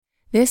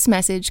This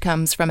message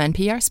comes from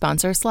NPR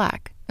sponsor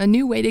Slack, a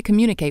new way to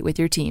communicate with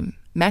your team.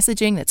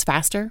 Messaging that's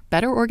faster,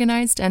 better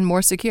organized, and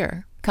more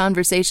secure.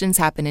 Conversations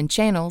happen in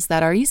channels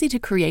that are easy to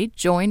create,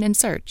 join, and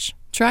search.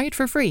 Try it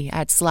for free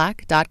at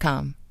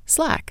slack.com.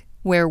 Slack,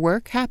 where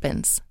work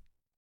happens.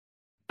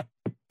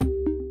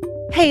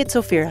 Hey, it's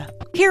Ophira.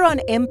 Here on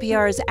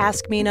NPR's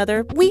Ask Me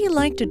Another, we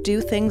like to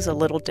do things a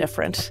little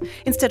different.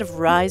 Instead of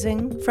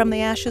rising from the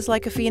ashes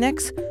like a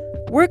phoenix,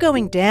 we're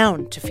going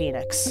down to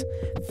Phoenix.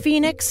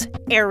 Phoenix,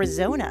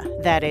 Arizona,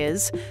 that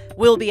is.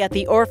 We'll be at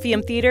the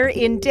Orpheum Theater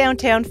in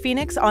downtown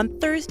Phoenix on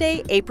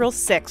Thursday, April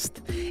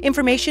 6th.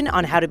 Information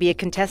on how to be a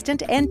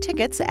contestant and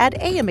tickets at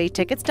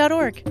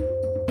amatickets.org.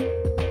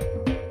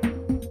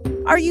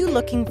 Are you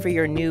looking for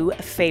your new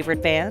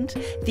favorite band?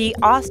 The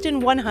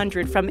Austin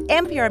 100 from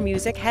NPR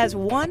Music has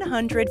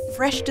 100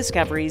 fresh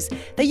discoveries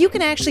that you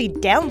can actually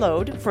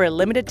download for a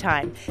limited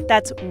time.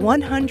 That's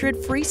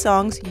 100 free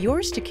songs,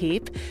 yours to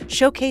keep,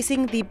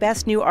 showcasing the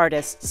best new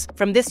artists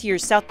from this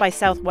year's South by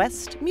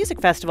Southwest Music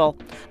Festival.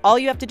 All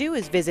you have to do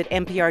is visit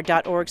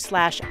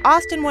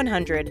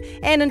npr.org/Austin100,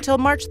 and until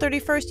March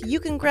 31st, you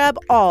can grab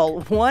all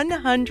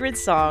 100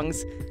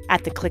 songs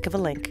at the click of a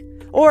link.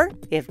 Or,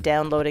 if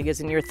downloading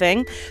isn't your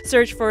thing,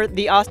 search for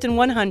the Austin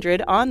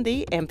 100 on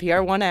the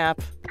NPR One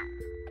app.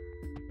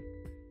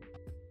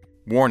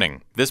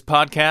 Warning, this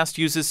podcast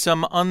uses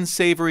some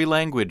unsavory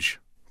language.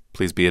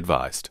 Please be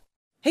advised.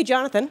 Hey,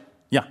 Jonathan.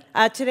 Yeah.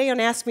 Today on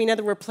Ask Me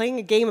Another, we're playing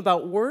a game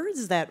about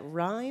words that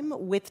rhyme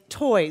with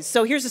toys.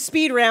 So here's a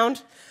speed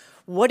round.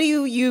 What do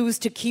you use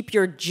to keep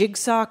your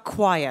jigsaw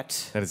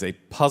quiet? That is a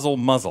puzzle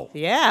muzzle.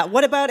 Yeah.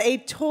 What about a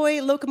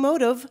toy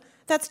locomotive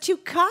that's too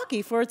cocky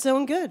for its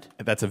own good?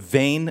 That's a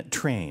vain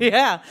train.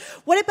 Yeah.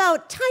 What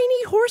about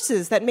tiny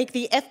horses that make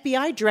the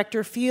FBI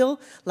director feel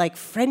like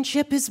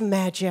friendship is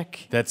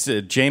magic? That's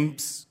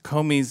James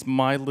Comey's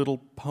My Little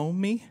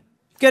Pony.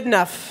 Good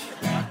enough.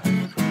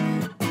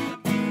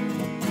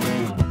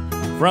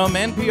 From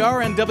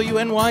NPR and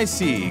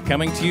WNYC,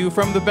 coming to you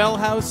from the Bell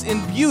House in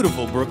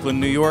beautiful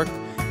Brooklyn, New York,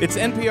 it's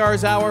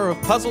NPR's hour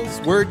of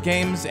puzzles, word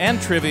games, and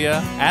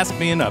trivia. Ask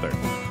Me Another.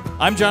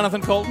 I'm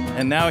Jonathan Colton,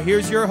 and now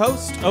here's your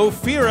host,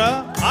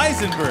 Ophira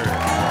Eisenberg.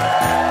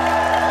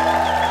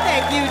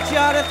 Thank you,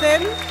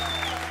 Jonathan.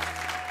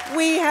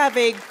 We have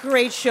a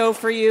great show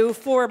for you.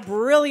 4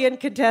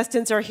 brilliant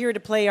contestants are here to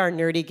play our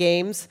nerdy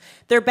games.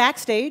 They're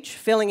backstage,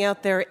 filling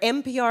out their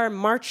NPR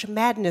March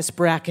Madness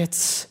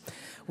brackets.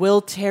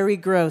 Will Terry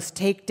Gross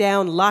take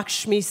down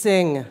Lakshmi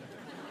Singh?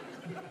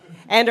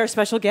 And our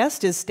special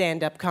guest is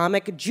stand-up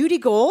comic Judy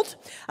Gold.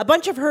 A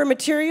bunch of her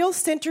material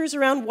centers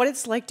around what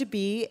it's like to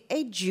be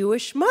a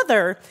Jewish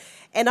mother.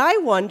 And I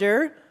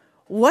wonder,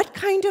 what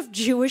kind of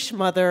Jewish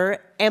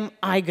mother am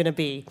I going to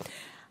be?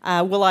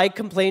 Will I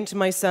complain to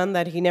my son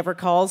that he never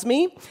calls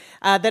me?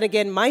 Then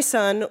again, my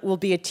son will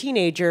be a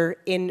teenager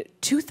in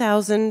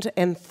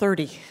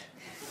 2030.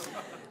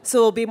 So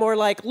it'll be more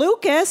like,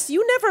 Lucas,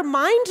 you never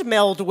mind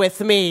meld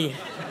with me.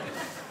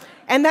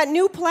 And that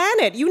new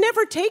planet, you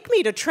never take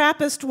me to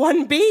Trappist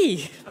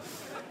 1B.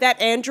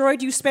 That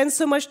android you spend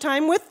so much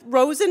time with,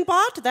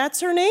 Rosenbot, that's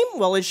her name?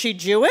 Well, is she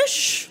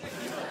Jewish?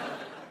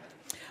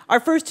 Our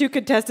first 2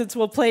 contestants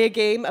will play a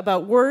game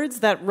about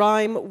words that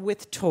rhyme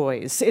with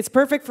toys. It's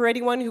perfect for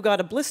anyone who got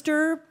a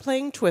blister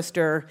playing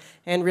Twister,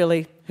 and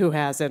really, who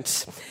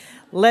hasn't?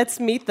 Let's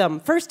meet them.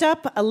 First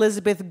up,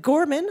 Elizabeth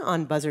Gorman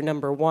on buzzer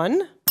number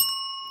 1.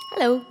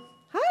 Hello.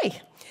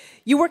 Hi.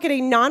 You work at a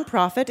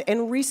nonprofit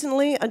and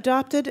recently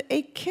adopted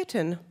a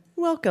kitten.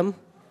 Welcome.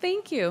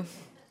 Thank you.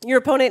 Your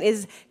opponent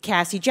is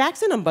Cassie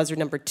Jackson on buzzer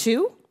number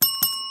 2.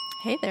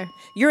 Hey there.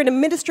 You're an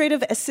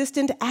administrative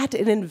assistant at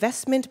an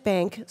investment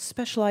bank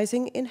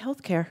specializing in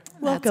healthcare.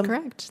 Welcome. That's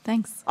correct.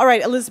 Thanks. All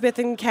right, Elizabeth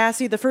and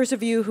Cassie, the first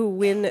of you who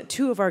win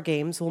 2 of our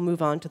games will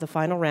move on to the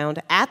final round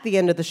at the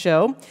end of the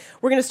show.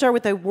 We're going to start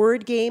with a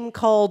word game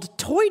called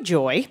Toy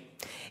Joy.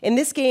 In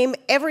this game,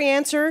 every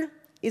answer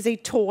is a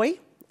toy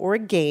or a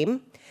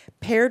game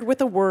paired with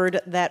a word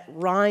that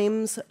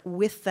rhymes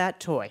with that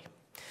toy.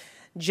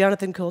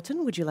 Jonathan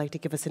Colton, would you like to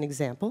give us an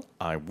example?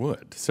 I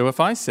would. So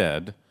if I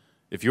said,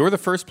 if you're the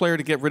first player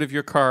to get rid of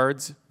your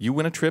cards, you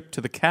win a trip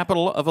to the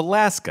capital of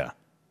Alaska,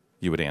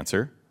 you would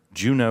answer,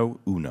 Juno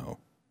Uno.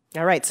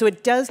 All right, so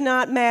it does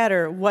not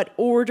matter what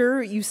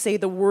order you say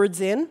the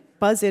words in.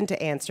 Buzz in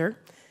to answer.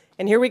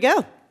 And here we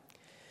go.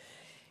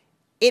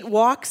 It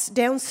walks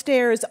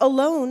downstairs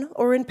alone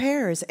or in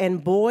pairs,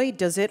 and boy,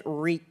 does it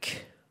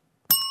reek.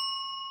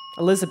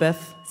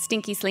 Elizabeth.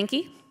 Stinky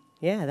Slinky?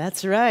 Yeah,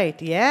 that's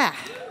right. Yeah.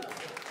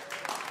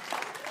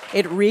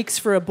 It reeks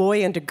for a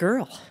boy and a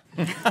girl.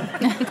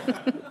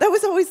 That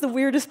was always the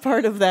weirdest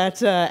part of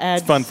that ad.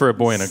 It's fun for a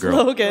boy and a girl.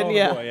 Slogan,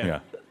 yeah. Boy,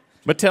 yeah.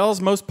 Mattel's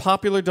most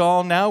popular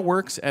doll now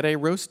works at a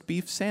roast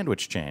beef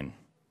sandwich chain.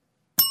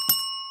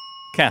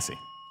 Cassie.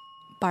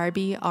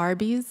 Barbie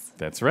Arby's?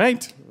 That's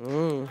right.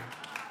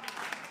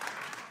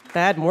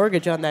 Bad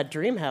mortgage on that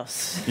dream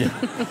house. Yeah.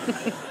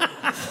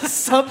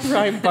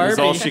 Subprime Barbie. That's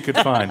all she could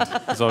find.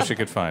 That's all she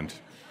could find.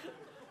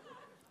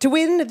 To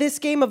win this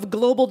game of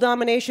global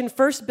domination,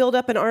 first build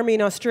up an army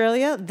in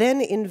Australia, then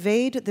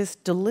invade this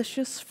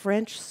delicious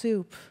French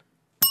soup.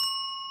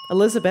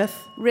 Elizabeth.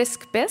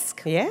 Risk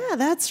bisque. Yeah,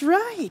 that's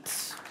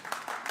right.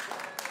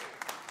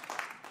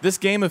 This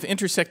game of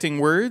intersecting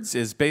words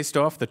is based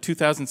off the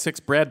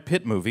 2006 Brad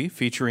Pitt movie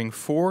featuring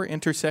 4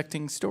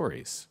 intersecting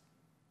stories.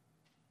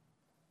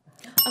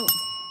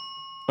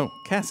 Oh,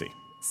 Cassie.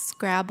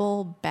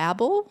 Scrabble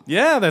babble.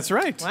 Yeah, that's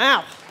right.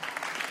 Wow.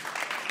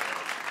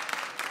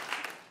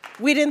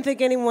 We didn't think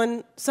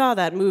anyone saw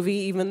that movie,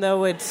 even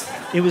though it's...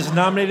 It was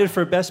nominated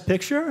for Best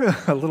Picture,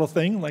 a little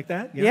thing like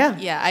that. Yeah.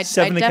 Yeah, I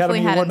 7 definitely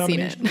Academy Award hadn't seen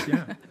it.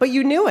 nominations. Yeah. But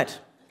you knew it.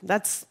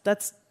 That's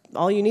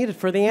all you needed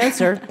for the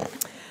answer.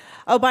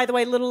 Oh, by the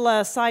way,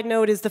 little side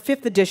note is the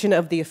 5th edition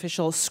of the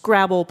official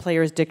Scrabble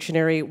Player's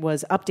Dictionary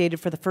was updated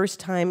for the first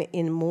time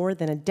in more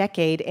than a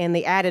decade, and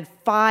they added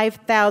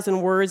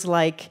 5,000 words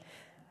like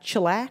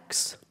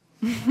chillax,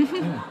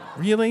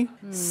 Really?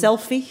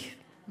 selfie,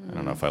 I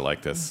don't know if I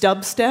like this.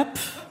 dubstep.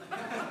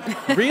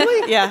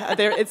 Really? Yeah,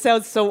 it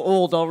sounds so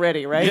old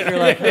already, right? You're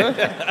like,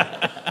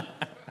 huh?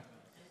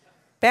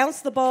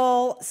 Bounce the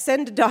ball,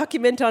 send a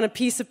document on a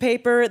piece of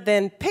paper,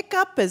 then pick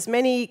up as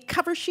many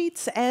cover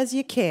sheets as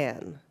you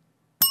can.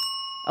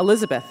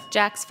 Elizabeth.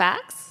 Jack's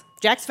facts.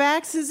 Jack's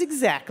facts is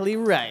exactly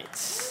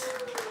right.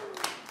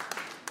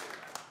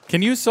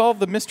 Can you solve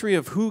the mystery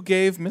of who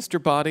gave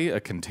Mr. Body a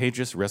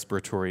contagious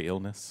respiratory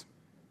illness?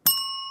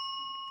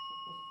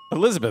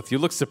 Elizabeth, you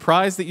look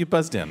surprised that you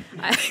buzzed in.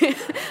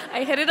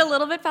 I hit it a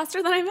little bit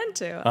faster than I meant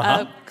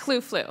to.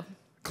 Clue flu.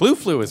 Clue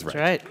flu is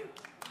right.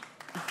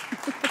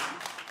 That's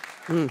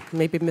right.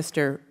 Maybe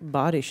Mr.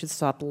 Body should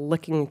stop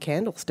licking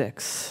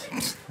candlesticks.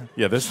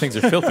 Yeah, those things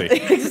are filthy.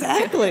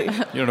 Exactly.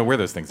 You don't know where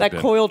those things That have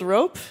been. coiled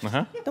rope?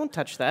 Uh-huh. Don't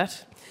touch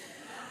that.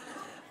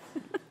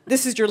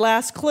 This is your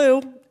last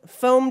clue.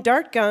 Foam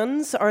dart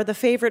guns are the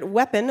favorite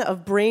weapon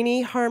of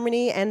Brainy,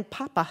 Harmony, and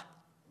Papa.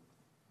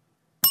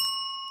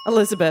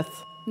 Elizabeth.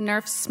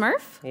 Nerf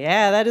Smurf.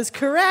 Yeah, that is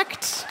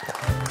correct.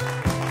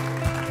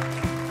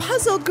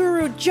 Puzzle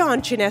guru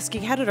John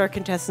Chinesky, how did our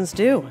contestants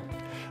do?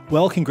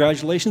 Well,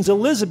 congratulations,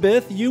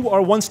 Elizabeth. You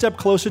are one step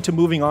closer to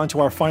moving on to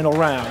our final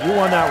round. You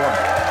won that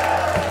one.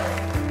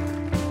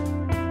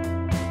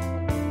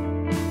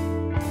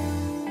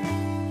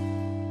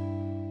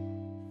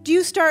 Do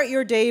you start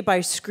your day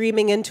by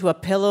screaming into a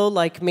pillow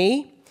like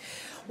me?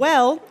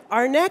 Well,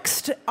 our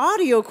next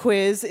audio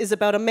quiz is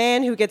about a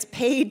man who gets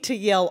paid to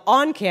yell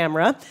on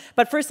camera.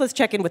 But first, let's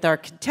check in with our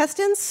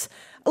contestants.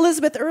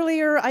 Elizabeth,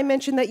 earlier I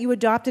mentioned that you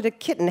adopted a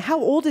kitten. How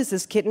old is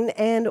this kitten,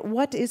 and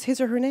what is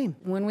his or her name?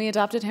 When we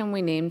adopted him,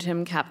 we named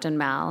him Captain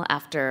Mal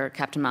after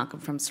Captain Malcolm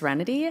from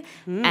Serenity.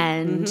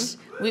 And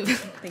we've...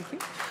 Thank you.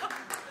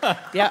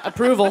 Yeah,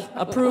 approval.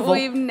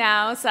 We've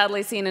now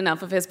sadly seen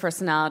enough of his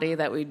personality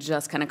that we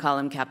just kind of call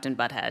him Captain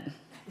Butthead.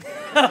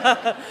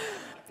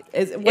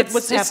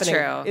 What's happening?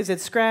 True. Is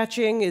it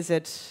scratching? Is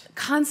it...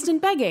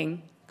 Constant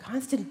begging.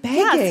 Constant begging?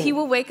 Yes, he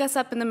will wake us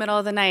up in the middle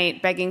of the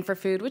night begging for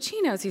food, which he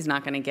knows he's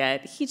not going to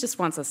get. He just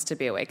wants us to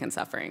be awake and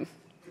suffering.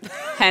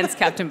 Hence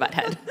Captain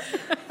Butthead.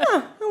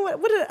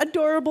 What an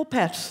adorable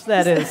pet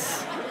that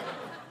is.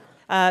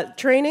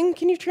 Training?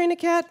 Can you train a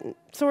cat?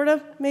 Sort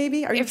of,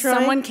 maybe? Are you trying? If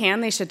someone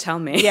can, they should tell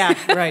me. Yeah,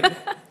 right.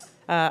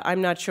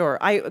 I'm not sure.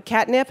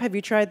 Catnip, have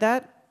you tried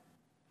that?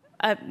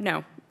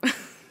 No.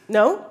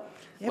 No?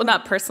 Well,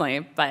 not personally,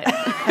 but...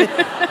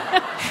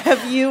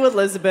 Have you,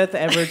 Elizabeth,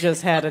 ever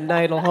just had a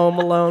night at home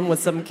alone with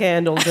some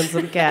candles and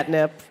some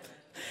catnip?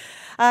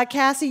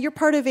 Cassie, you're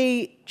part of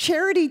a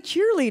charity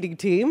cheerleading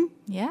team.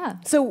 Yeah.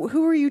 So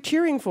who are you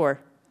cheering for?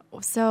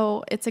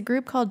 So it's a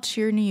group called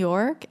Cheer New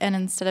York, and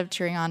instead of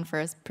cheering on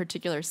for a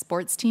particular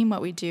sports team,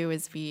 what we do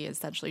is we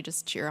essentially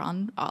just cheer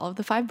on all of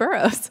the 5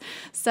 boroughs.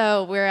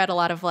 So we're at a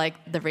lot of like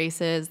the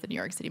races, the New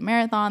York City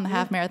Marathon, the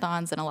half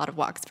marathons, and a lot of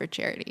walks for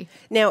charity.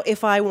 Now,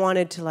 if I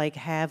wanted to like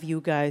have you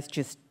guys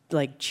just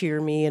like cheer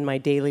me in my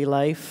daily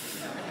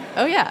life.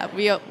 Oh yeah,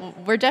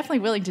 we're definitely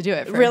willing to do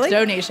it for Really? a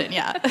donation.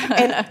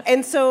 Yeah.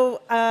 and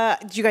so,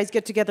 do you guys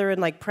get together and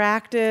like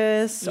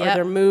practice? Yep. Are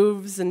there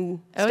moves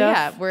and Oh stuff?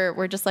 yeah,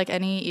 we're just like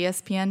any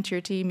ESPN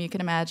cheer team you can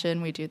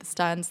imagine. We do the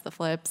stunts, the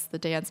flips, the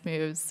dance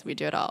moves. We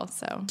do it all.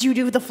 So Do you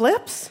do the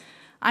flips?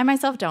 I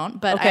myself don't,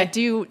 but Okay. I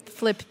do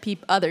flip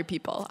other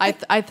people.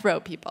 I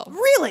throw people.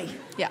 Really?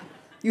 Yeah.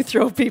 You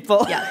throw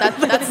people? Yeah,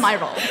 that's my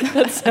role.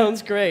 That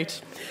sounds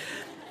great.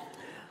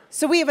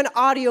 So we have an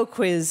audio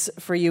quiz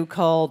for you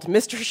called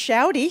Mr.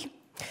 Shouty.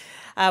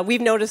 We've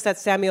noticed that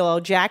Samuel L.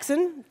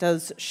 Jackson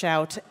does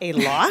shout a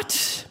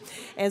lot.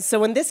 And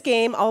so in this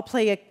game, I'll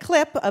play a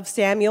clip of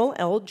Samuel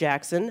L.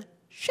 Jackson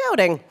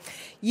shouting.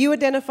 You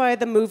identify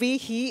the movie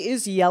he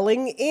is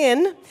yelling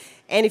in.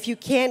 And if you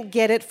can't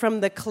get it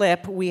from the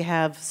clip, we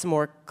have some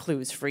more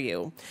clues for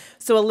you.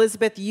 So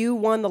Elizabeth, you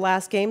won the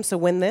last game, so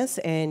win this,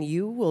 and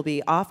you will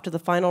be off to the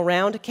final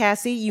round.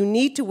 Cassie, you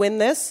need to win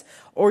this,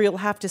 or you'll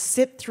have to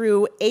sit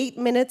through 8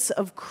 minutes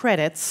of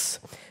credits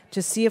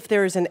to see if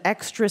there is an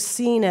extra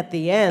scene at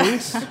the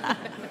end.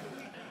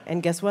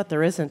 And guess what?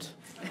 There isn't.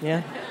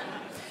 Yeah.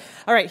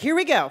 All right, here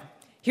we go.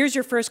 Here's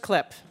your first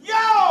clip.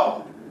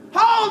 Yo!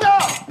 Hold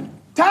up!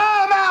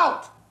 Time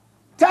out!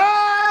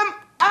 Time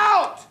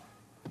out!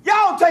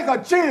 Y'all take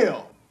a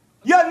chill.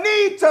 You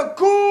need to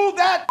cool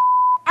that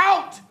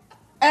out.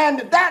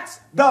 And that's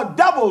the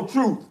double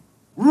truth,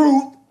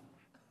 Ruth.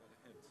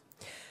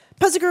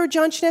 Puzzle Guru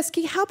John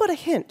Chinesky, how about a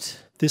hint?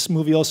 This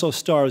movie also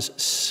stars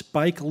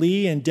Spike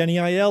Lee and Denny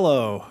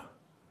Aiello.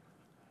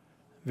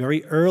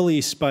 Very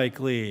early Spike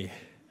Lee.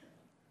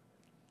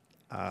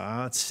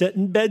 It's set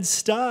in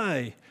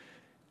Bed-Stuy.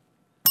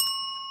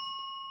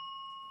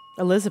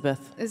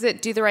 Elizabeth. Is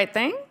it Do the Right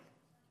Thing?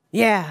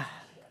 Yeah,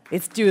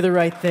 it's Do the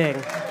Right Thing.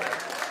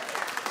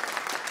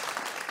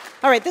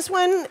 All right, this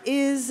one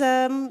is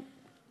a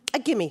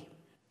gimme.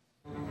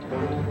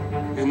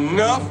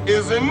 Enough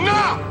is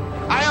enough!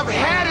 I have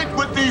had it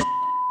with these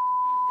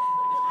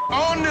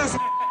on this.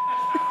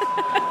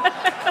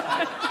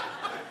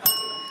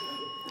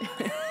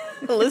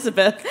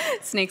 Elizabeth.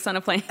 Snakes on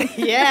a Plane.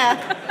 Yeah,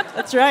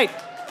 that's right.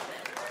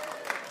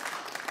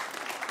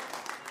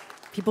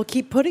 People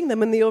keep putting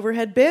them in the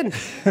overhead bin.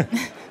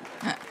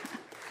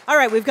 All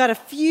right, we've got a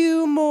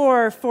few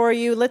more for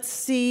you. Let's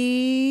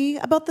see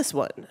about this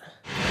one.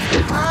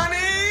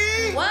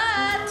 Honey!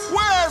 What?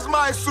 Where's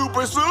my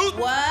super suit?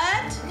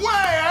 What?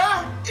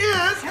 Where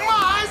is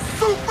my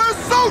super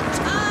suit?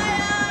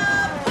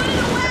 Put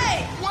it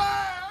away!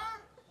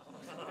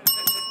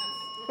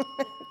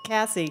 Where?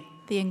 Cassie.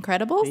 The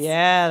Incredibles?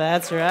 Yeah,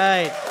 that's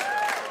right.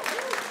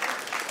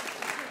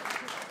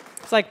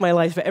 It's like my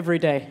life every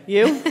day.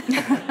 You?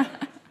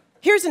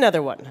 Here's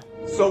another one.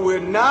 So we're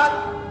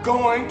not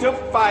going to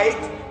fight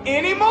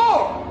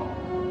anymore.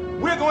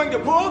 We're going to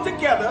pull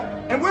together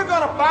and we're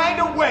going to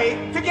find a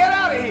way to get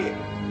out of here.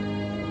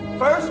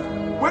 First,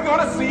 we're going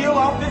to seal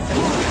off this.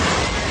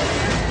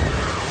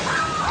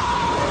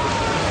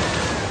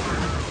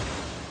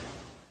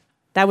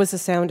 That was the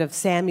sound of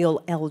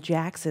Samuel L.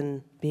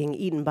 Jackson being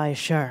eaten by a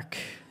shark.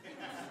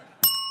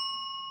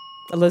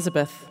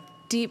 Elizabeth.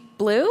 Deep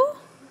Blue?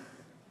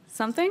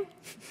 Something?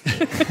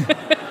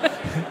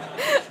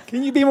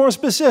 Can you be more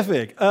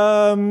specific?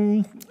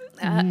 In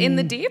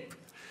the Deep?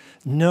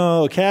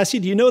 No. Cassie,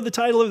 do you know the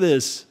title of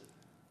this?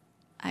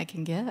 I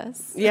can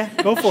guess. Yeah.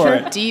 Go for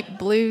it. Deep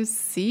Blue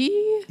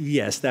Sea?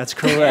 Yes, that's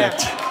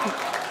correct.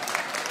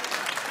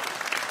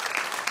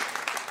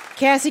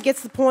 Cassie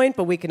gets the point,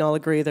 but we can all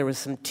agree there was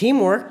some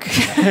teamwork.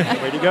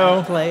 Way to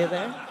go. Play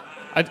there.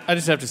 I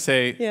just have to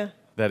say, Yeah.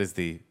 that is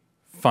the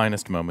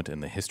finest moment in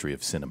the history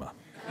of cinema.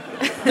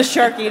 The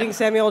shark eating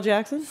Samuel L.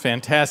 Jackson?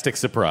 Fantastic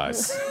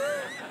surprise.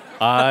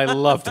 I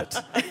loved it.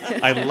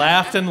 I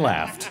laughed and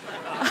laughed.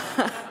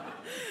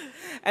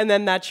 And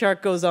then that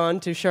shark goes on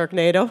to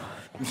Sharknado.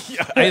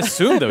 I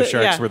assume those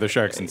sharks Yeah. were the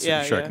sharks in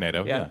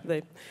Sharknado. Yeah.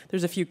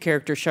 There's a few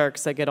character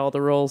sharks that get all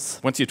the roles.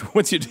 Once you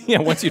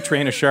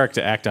train a shark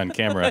to act on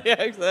camera,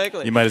 Yeah,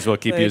 exactly. you might as well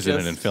keep They using it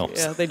just- in films.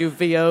 Yeah, they do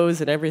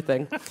VOs and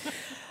everything.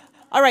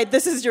 All right,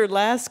 this is your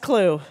last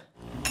clue.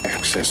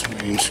 Access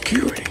main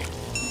security.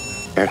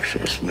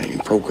 Access main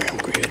program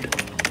grid. You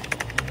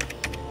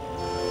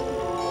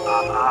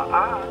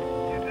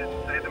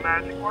didn't say the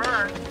magic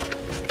word.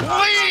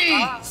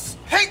 Please!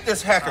 Hate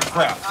this hacker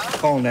crap.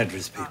 Phone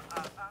address, people.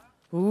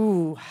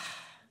 Ooh.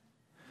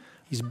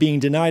 He's being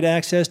denied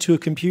access to a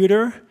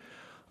computer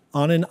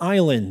on an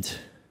island.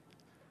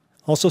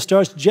 Also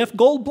stars Jeff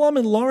Goldblum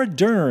and Laura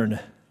Dern.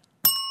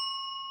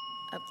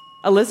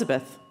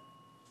 Elizabeth.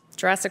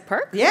 Jurassic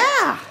Park?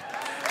 Yeah!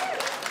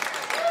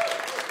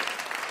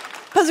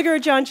 Puzzle Guru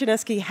John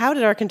Chinesky, how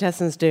did our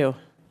contestants do?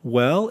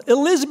 Well,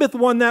 Elizabeth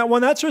won that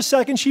one. That's her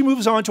second. She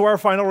moves on to our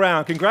final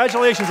round.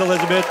 Congratulations,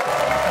 Elizabeth.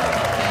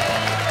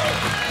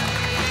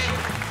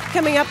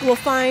 Coming up, we'll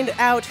find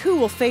out who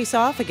will face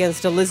off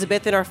against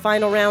Elizabeth in our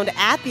final round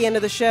at the end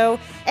of the show.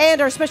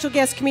 And our special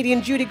guest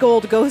comedian Judy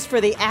Gold goes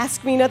for the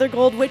Ask Me Another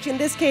Gold, which in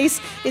this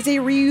case is a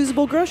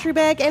reusable grocery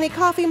bag and a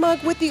coffee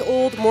mug with the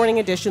old Morning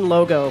Edition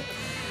logo.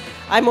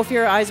 I'm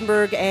Ophira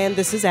Eisenberg, and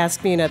this is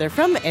Ask Me Another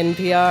from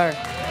NPR.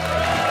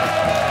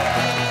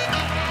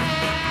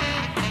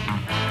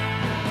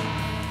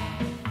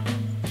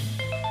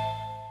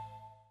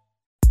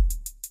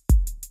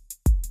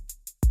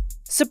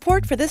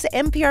 Support for this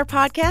NPR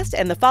podcast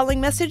and the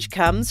following message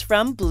comes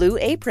from Blue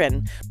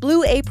Apron.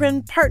 Blue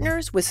Apron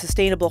partners with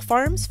sustainable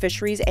farms,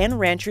 fisheries, and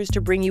ranchers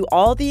to bring you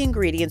all the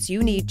ingredients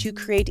you need to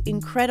create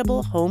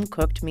incredible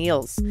home-cooked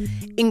meals.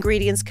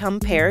 Ingredients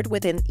come paired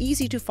with an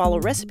easy-to-follow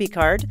recipe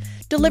card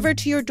delivered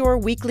to your door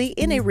weekly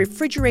in a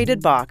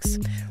refrigerated box.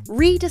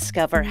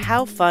 Rediscover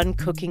how fun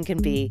cooking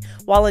can be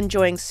while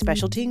enjoying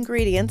specialty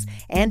ingredients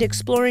and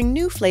exploring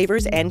new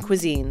flavors and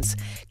cuisines.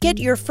 Get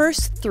your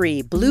first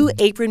 3 Blue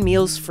Apron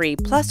meals free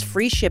plus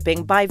free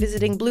shipping by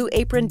visiting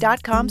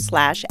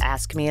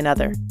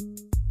blueapron.com/askmeanother.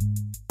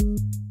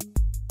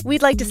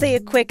 We'd like to say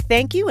a quick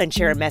thank you and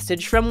share a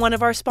message from one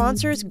of our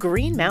sponsors,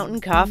 Green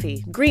Mountain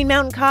Coffee. Green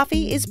Mountain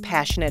Coffee is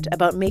passionate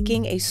about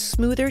making a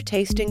smoother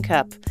tasting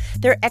cup.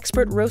 Their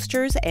expert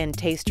roasters and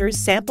tasters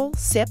sample,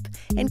 sip,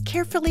 and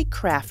carefully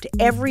craft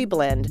every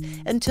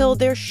blend until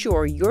they're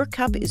sure your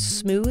cup is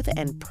smooth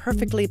and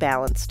perfectly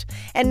balanced.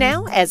 And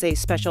now, as a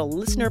special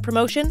listener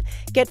promotion,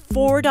 get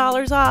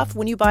 $4 off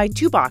when you buy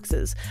 2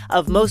 boxes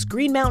of most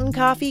Green Mountain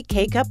Coffee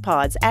K-Cup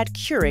pods at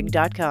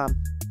Keurig.com.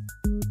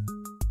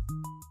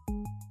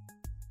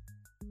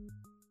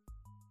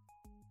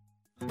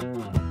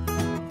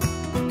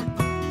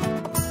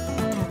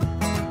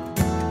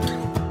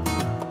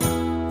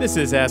 This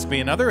is Ask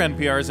Me Another,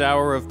 NPR's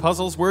hour of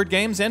puzzles, word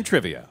games, and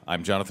trivia.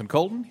 I'm Jonathan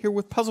Colton, here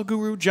with puzzle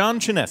guru John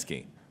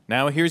Chinesky.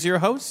 Now here's your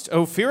host,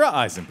 Ophira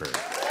Eisenberg.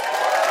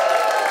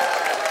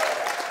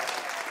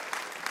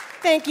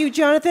 Thank you,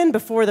 Jonathan.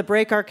 Before the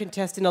break, our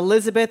contestant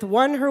Elizabeth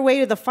won her way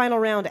to the final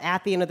round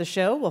at the end of the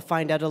show. We'll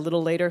find out a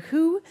little later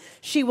who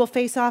she will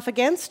face off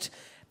against.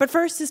 But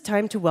first, it's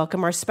time to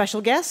welcome our special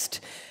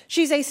guest.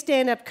 She's a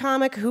stand-up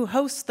comic who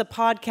hosts the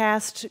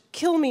podcast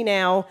Kill Me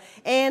Now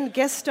and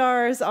guest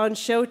stars on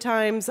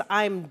Showtime's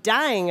I'm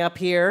Dying Up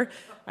Here.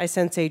 I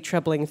sense a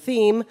troubling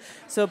theme,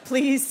 so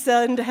please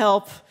send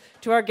help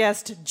to our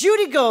guest,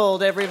 Judy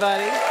Gold,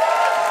 everybody.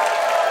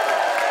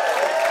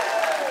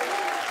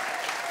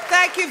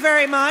 Thank you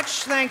very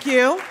much. Thank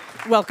you.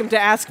 Welcome to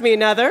Ask Me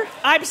Another.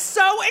 I'm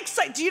so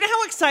excited. Do you know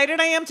how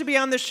excited I am to be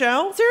on the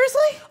show?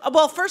 Seriously?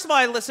 Well, first of all,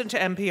 I listen to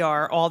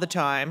NPR all the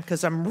time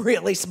because I'm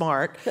really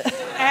smart.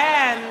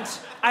 And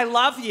I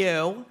love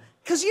you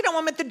because,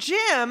 I'm at the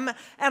gym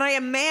and I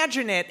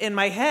imagine it in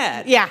my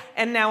head. Yeah.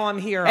 And now I'm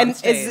here on And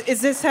stage.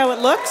 is this how it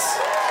looks?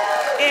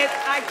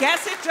 I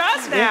guess it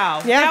does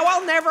now. Yeah. Now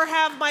I'll never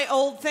have my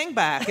old thing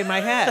back in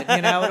my head.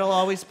 It'll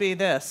always be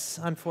this,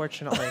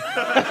 unfortunately.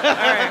 All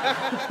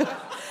right.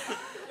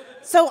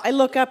 So I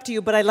look up to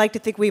you, but I like to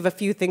think we have a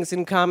few things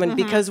in common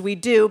because we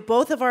do.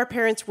 Both of our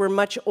parents were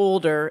much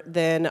older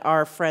than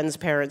our friends'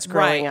 parents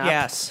growing up.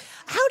 Yes.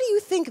 How do you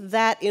think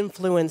that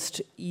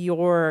influenced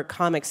your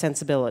comic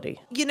sensibility?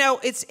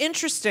 It's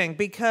interesting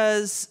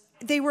because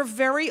they were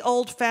very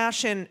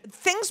old-fashioned.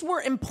 Things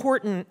were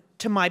important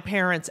to my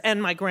parents and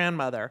my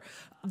grandmother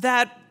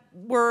that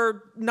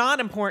were not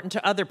important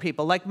to other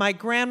people. Like my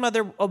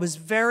grandmother was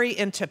very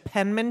into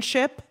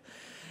penmanship,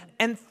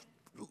 and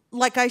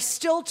I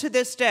still to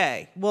this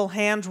day will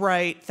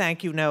handwrite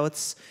thank you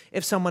notes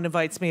if someone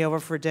invites me over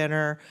for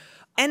dinner.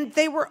 And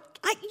they were,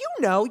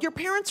 your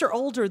parents are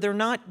older. They're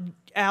not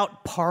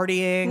out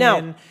partying. No.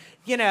 And,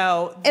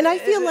 And I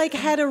feel like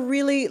had a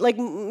really,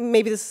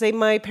 maybe this is say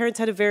my parents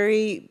had a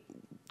very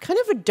kind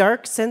of a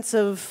dark sense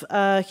of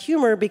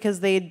humor because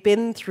they'd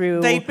been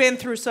through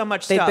so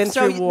much they'd stuff. been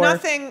through war.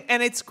 Nothing,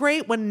 and it's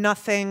great when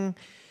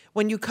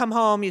you come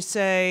home, you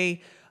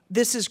say,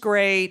 this is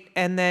great,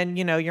 and then,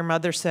 your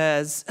mother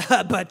says,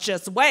 but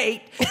just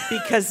wait,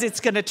 because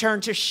it's going to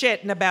turn to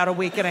shit in about a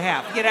week and a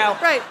half,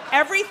 Right.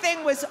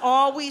 Everything was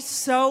always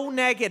so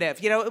negative.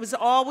 It was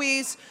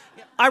always,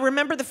 I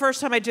remember the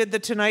first time I did The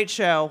Tonight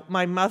Show,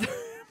 my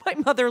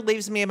mother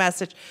leaves me a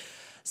message.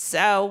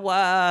 So,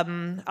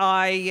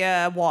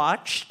 I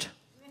watched,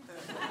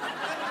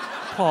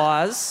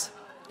 pause,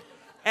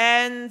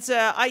 and,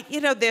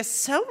 there's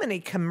so many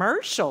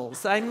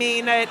commercials. I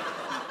mean,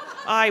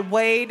 I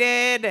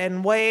waited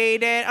and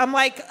waited. I'm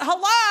like,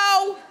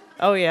 hello?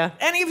 Oh, yeah.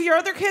 Any of your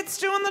other kids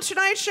doing The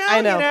Tonight Show? I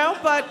know.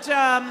 But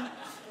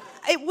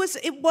it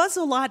was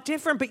a lot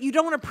different, but you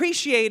don't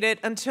appreciate it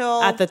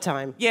until... At the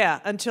time. Yeah,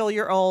 until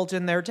you're old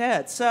and they're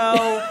dead. So,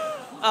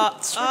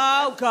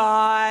 oh,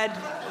 God.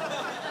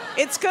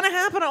 It's going to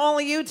happen to all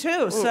of you,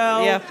 too.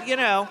 So,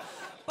 yeah.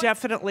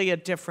 Definitely a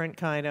different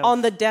kind of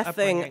On the death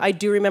thing, upbringing. I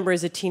do remember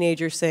as a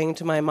teenager saying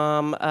to my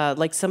mom,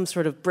 some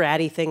sort of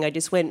bratty thing. I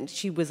just went,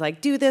 she was like,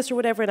 do this or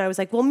whatever. And I was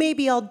like, well,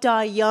 maybe I'll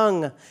die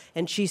young.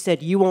 And she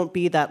said, you won't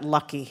be that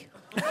lucky.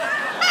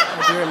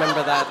 I do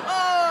remember that.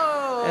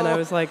 Oh. And I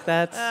was like,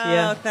 that's,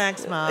 yeah. Oh,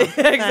 thanks, Mom.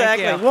 Exactly.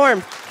 Thank you.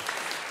 Warm.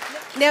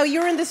 Now,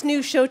 you're in this new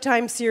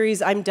Showtime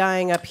series, I'm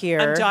Dying Up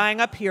Here. I'm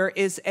Dying Up Here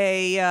is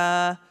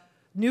a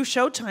new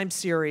Showtime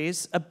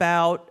series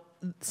about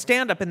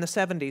stand-up in the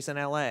 70s in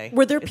L.A.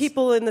 Were there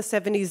people in the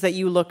 70s that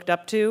you looked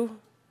up to?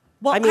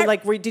 Well, I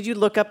mean, did you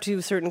look up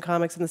to certain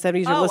comics in the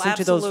 70s or listen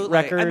to those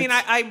records? I mean,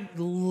 I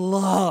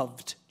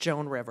loved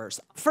Joan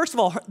Rivers. First of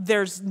all,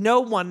 there's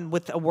no one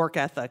with a work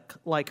ethic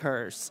like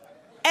hers.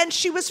 And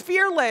she was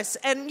fearless.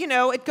 And,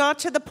 it got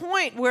to the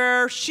point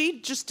where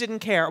she just didn't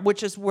care,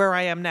 which is where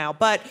I am now.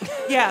 But,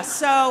 yeah,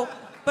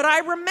 but I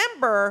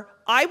remember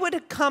I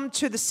would come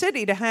to the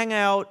city to hang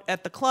out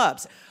at the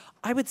clubs.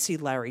 I would see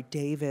Larry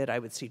David. I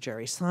would see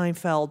Jerry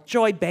Seinfeld.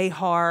 Joy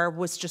Behar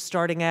was just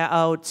starting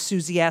out.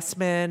 Susie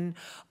Essman.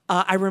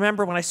 I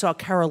remember when I saw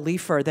Carol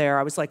Leifer there,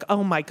 I was like,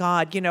 oh, my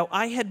God.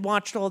 I had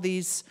watched all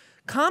these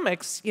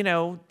comics,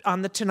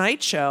 on The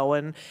Tonight Show.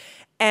 And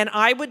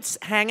I would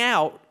hang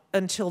out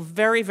until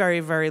very, very,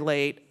 very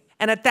late.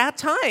 And at that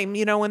time,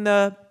 in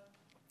the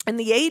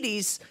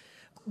 80s,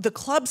 the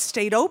clubs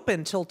stayed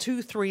open till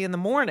 2, 3 in the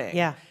morning.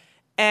 Yeah.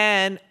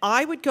 And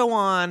I would go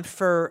on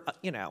for,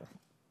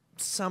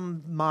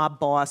 some mob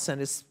boss and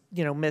his,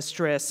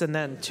 mistress and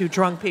then 2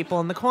 drunk people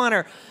in the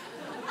corner.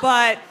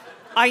 But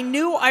I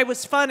knew I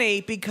was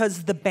funny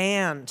because the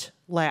band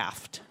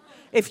laughed.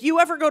 If you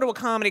ever go to a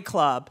comedy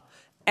club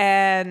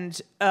and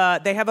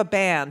they have a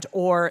band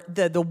or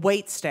the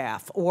wait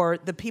staff or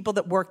the people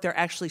that work there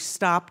actually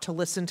stop to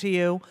listen to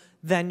you,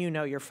 then you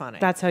know you're funny.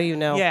 That's how you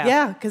know. Yeah.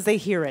 Yeah, because they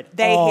hear it.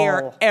 They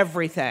hear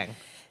everything.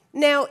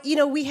 Now,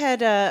 we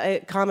had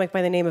a comic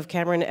by the name of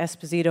Cameron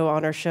Esposito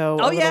on our show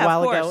a little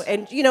while ago.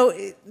 And,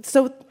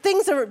 so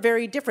things are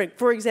very different.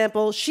 For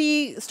example,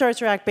 she starts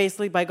her act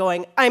basically by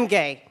going, I'm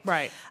gay.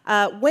 Right.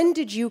 When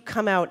did you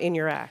come out in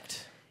your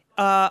act?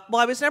 Well,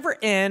 I was never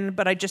in,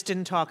 but I just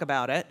didn't talk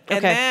about it.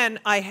 And then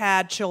I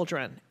had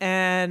children.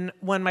 And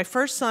when my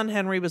first son,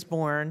 Henry, was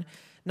born,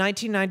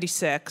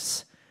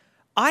 1996,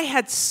 I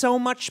had so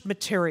much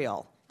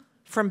material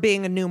from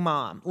being a new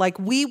mom. Like,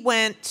 we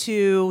went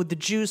to the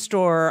Jew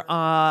store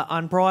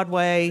on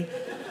Broadway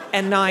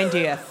and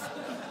 90th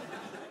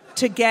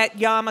to get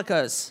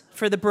yarmulkes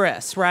for the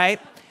bris, right?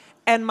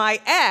 And my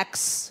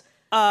ex,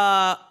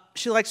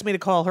 she likes me to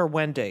call her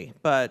Wendy,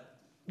 but,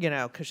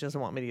 because she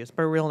doesn't want me to use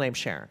her real name's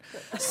Sharon.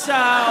 So,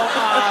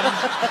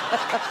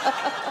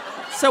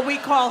 so we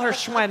call her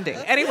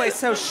Schwendy. Anyway,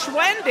 so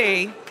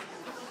Schwendy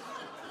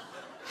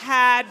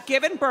had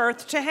given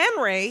birth to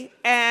Henry,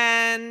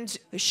 and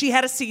she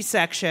had a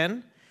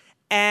C-section.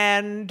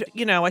 And,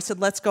 I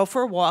said, let's go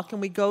for a walk. And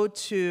we go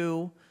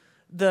to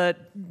the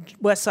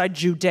West Side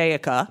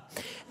Judaica,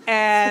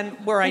 and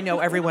where I know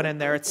everyone in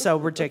there. It's so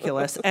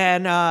ridiculous.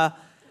 And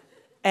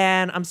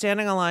I'm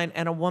standing in line,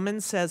 and a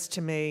woman says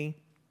to me,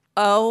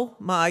 oh,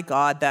 my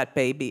God, that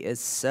baby is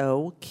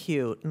so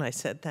cute. And I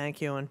said, thank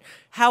you. And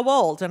how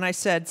old? And I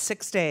said,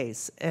 6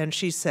 days. And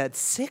she said,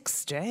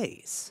 6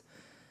 days?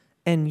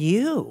 And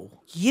you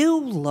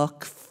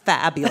look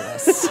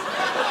fabulous.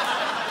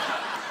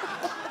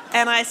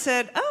 And I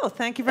said, oh,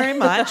 thank you very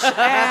much.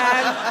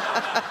 And,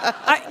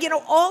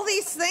 all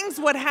these things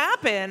would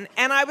happen.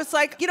 And I was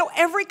like,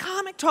 every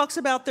comic talks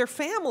about their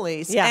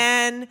families. Yeah.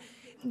 And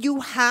you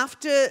have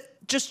to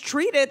just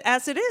treat it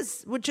as it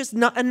is, which is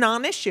not a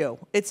non-issue.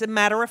 It's a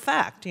matter of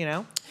fact,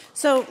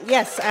 So,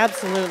 yes,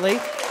 absolutely.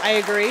 I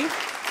agree.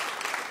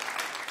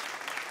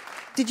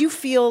 Did you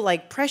feel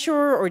like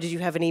pressure, or did you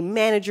have any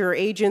manager or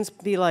agents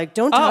be like,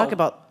 don't talk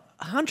about...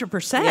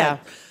 100%. Yeah.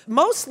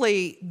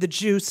 Mostly the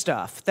Jew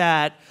stuff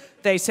that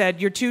they said,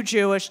 you're too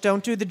Jewish,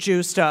 don't do the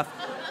Jew stuff.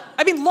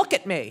 I mean, look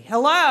at me.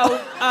 Hello?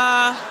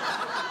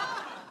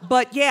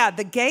 But yeah,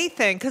 the gay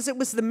thing, because it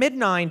was the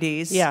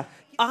mid-90s. Yeah.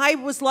 I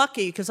was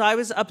lucky because I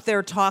was up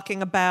there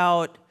talking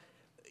about,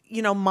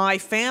 my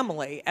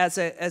family as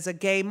a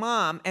gay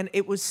mom. And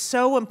it was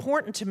so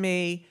important to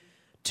me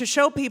to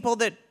show people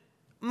that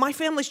my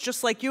family's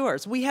just like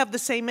yours. We have the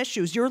same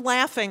issues. You're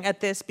laughing at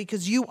this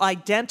because you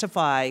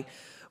identify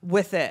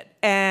with it.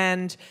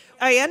 And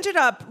I ended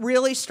up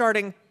really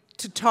starting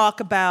to talk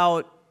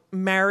about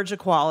marriage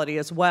equality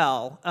as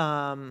well.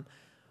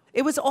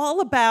 It was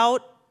all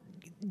about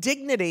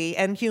dignity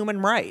and human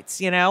rights,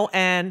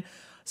 And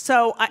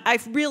so I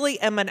really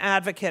am an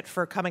advocate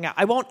for coming out.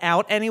 I won't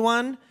out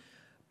anyone,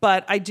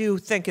 but I do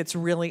think it's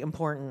really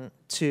important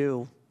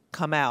to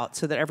come out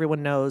so that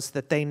everyone knows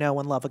that they know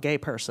and love a gay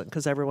person,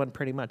 because everyone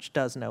pretty much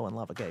does know and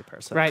love a gay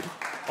person. Right.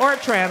 Or a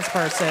trans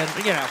person,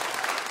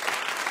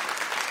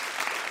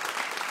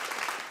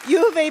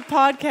 You have a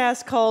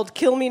podcast called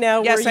Kill Me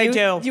Now. Yes, where I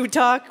do. You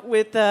talk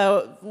with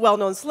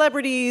well-known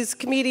celebrities,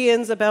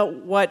 comedians about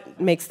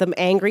what makes them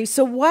angry.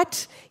 So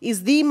what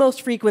is the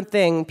most frequent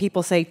thing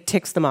people say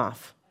ticks them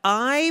off?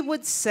 I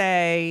would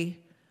say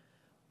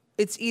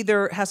it's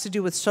either has to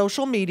do with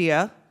social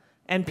media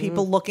and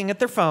people looking at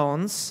their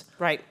phones.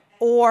 Right.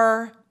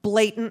 Or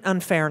blatant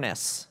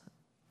unfairness.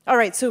 All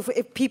right, so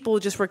if people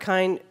just were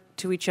kind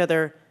to each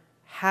other,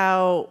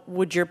 how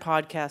would your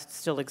podcast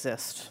still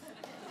exist?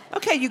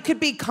 Okay, you could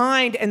be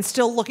kind and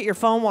still look at your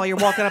phone while you're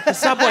walking up the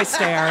subway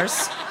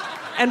stairs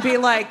and be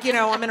like,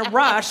 I'm in a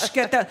rush,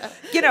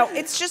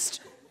 it's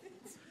just...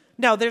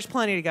 No, there's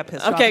plenty to get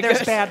pissed off. There's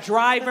good. Bad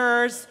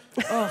drivers.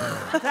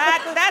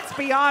 That's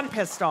beyond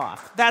pissed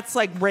off. That's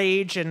like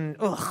rage and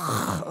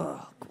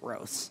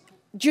gross.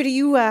 Judy,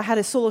 you had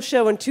a solo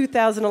show in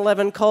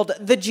 2011 called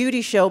The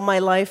Judy Show, My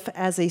Life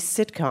as a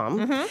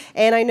Sitcom. Mm-hmm.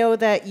 And I know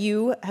that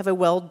you have a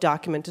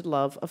well-documented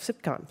love of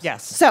sitcoms.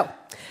 Yes. So,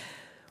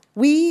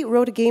 we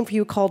wrote a game for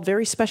you called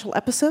Very Special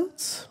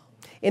Episodes.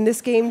 In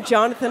this game,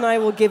 Jonathan and I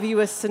will give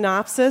you a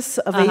synopsis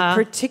of a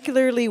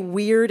particularly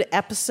weird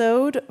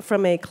episode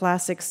from a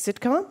classic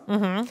sitcom.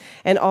 Mm-hmm.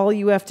 And all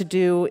you have to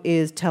do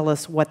is tell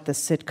us what the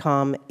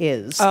sitcom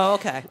is. Oh,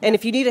 okay. And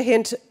if you need a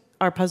hint,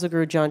 our puzzle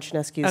guru, John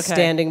Chinesky, is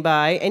standing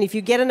by. And if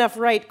you get enough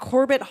right,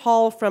 Corbett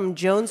Hall from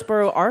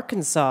Jonesboro,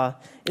 Arkansas,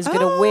 is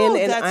going to win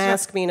and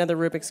ask me another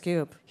Rubik's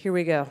Cube. Here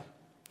we go.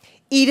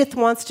 Edith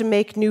wants to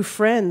make new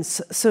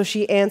friends, so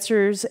she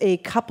answers a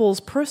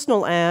couple's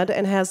personal ad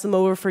and has them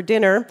over for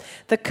dinner.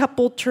 The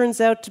couple turns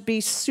out to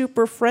be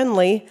super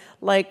friendly,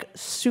 like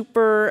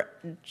super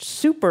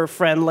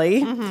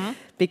friendly,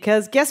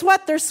 because guess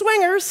what? They're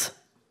swingers.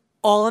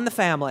 All in the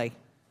Family.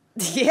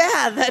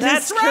 Yeah,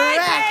 that's right,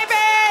 correct.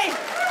 baby!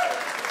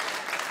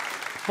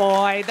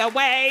 Boy, the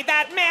way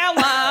that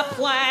Miller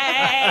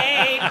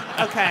played.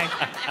 Okay.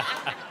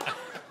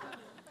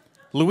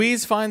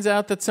 Louise finds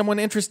out that someone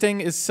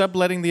interesting is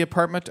subletting the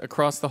apartment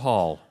across the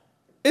hall.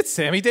 It's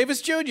Sammy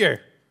Davis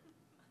Jr.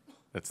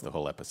 That's the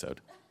whole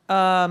episode.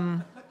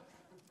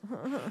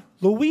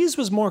 Louise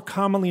was more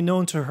commonly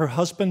known to her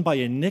husband by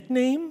a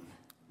nickname.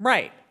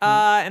 Right.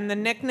 And the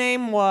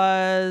nickname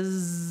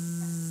was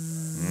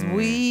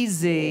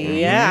Wheezy.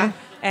 Yeah.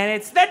 And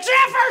it's the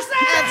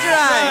Jeffersons! That's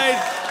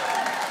right.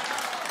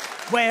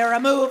 We're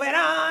moving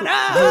on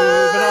up.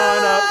 Moving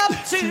on up.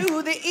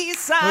 To the east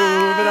side.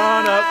 Moving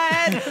on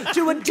up.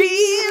 To a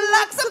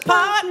deluxe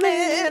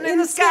apartment in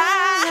the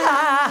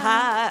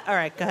sky. All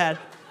right, go ahead.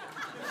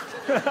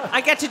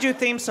 I get to do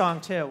theme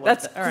song, too.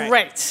 That's all right.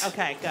 great.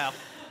 Okay, go.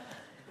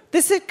 The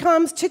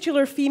sitcom's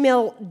titular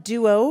female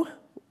duo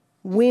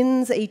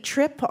wins a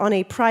trip on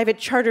a private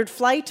chartered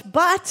flight,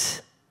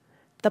 but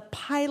the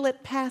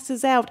pilot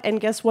passes out, and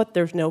guess what?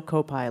 There's no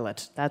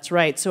co-pilot. That's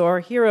right. So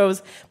our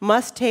heroes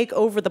must take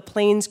over the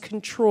plane's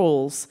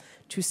controls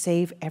to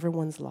save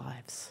everyone's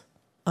lives.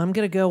 I'm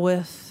going to go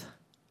with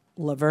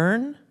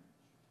Laverne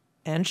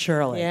and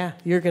Shirley. Yeah,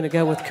 you're going to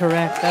go with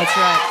correct. That's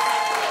right.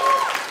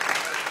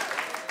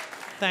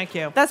 Thank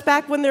you. That's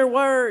back when there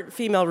were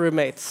female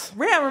roommates.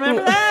 Yeah,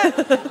 remember that?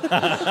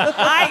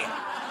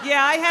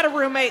 I had a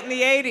roommate in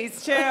the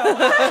 80s, too.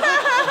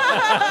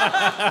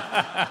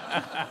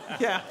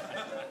 Yeah.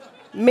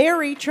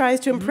 Mary tries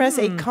to impress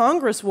a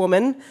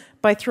congresswoman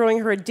by throwing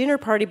her a dinner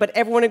party, but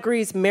everyone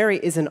agrees Mary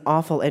is an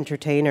awful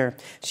entertainer.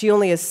 She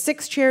only has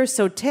 6 chairs,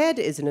 so Ted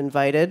isn't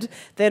invited.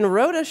 Then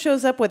Rhoda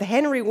shows up with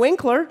Henry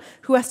Winkler,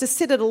 who has to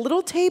sit at a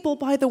little table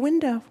by the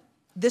window.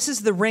 This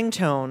is the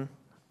ringtone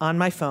on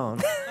my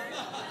phone.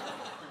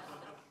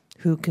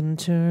 Who can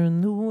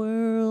turn the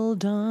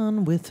world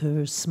on with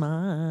her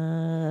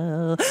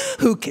smile?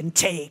 Who can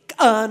take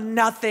a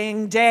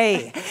nothing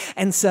day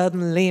and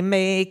suddenly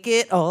make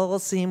it all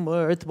seem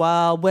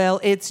worthwhile?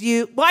 Well, it's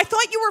you. Well, I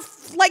thought you were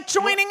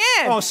joining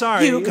in. Oh,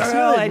 sorry. You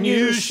girl, and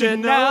you should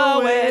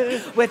know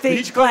it. With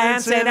each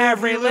glance and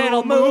every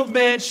little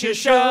movement, you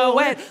show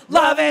it.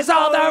 Love is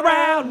all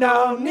around,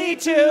 no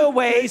need to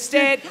waste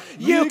it.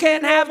 You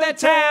can have the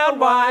town,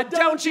 why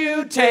don't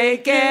you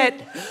take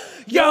it?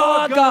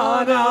 You're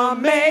gonna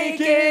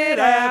make it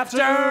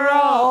after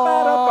all.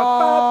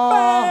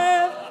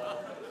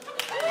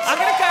 I'm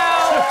gonna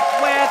go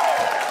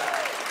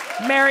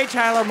with Mary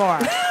Tyler Moore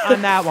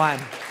on that one.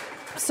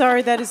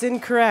 Sorry, that is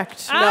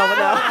incorrect. No.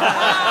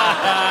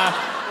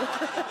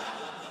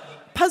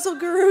 Puzzle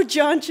guru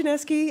John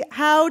Chinesky,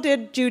 how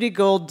did Judy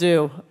Gold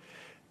do?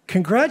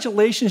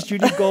 Congratulations,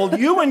 Judy Gold.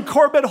 You and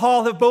Corbett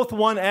Hall have both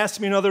won Ask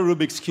Me Another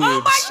Rubik's Cubes.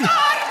 Oh my God,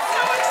 I'm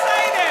so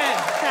excited.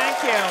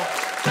 Thank you.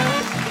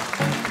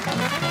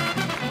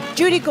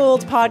 Judy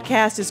Gold's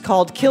podcast is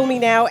called Kill Me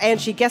Now, and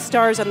she guest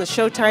stars on the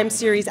Showtime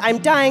series I'm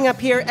Dying Up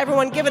Here.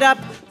 Everyone give it up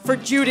for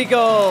Judy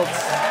Gold.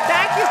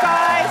 Thank you,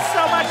 guys.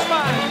 So much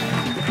fun.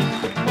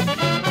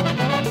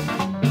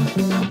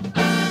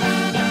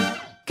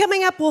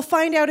 Coming up, we'll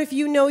find out if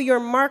you know your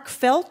Mark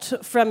Felt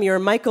from your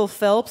Michael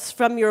Phelps,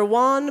 from your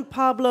Juan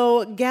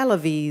Pablo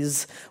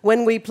Galaviz,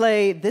 when we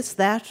play This,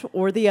 That,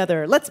 or the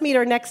Other. Let's meet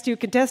our next 2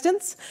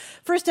 contestants.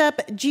 First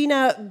up,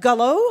 Gina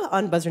Gullo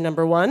on buzzer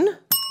number 1.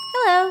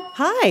 Hello.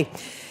 Hi.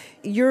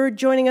 You're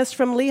joining us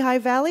from Lehigh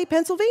Valley,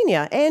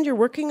 Pennsylvania, and you're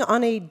working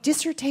on a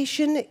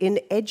dissertation in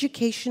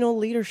educational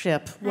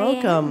leadership.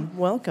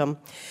 Welcome.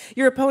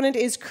 Your opponent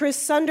is Chris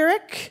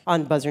Sunderick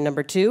on buzzer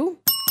number 2,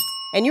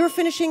 and you're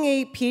finishing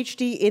a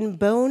PhD in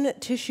bone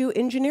tissue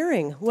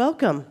engineering.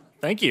 Welcome.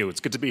 Thank you. It's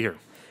good to be here.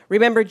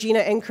 Remember, Gina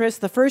and Chris,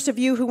 the first of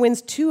you who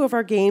wins 2 of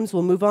our games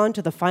will move on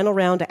to the final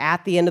round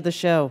at the end of the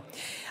show.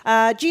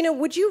 Gina,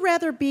 would you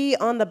rather be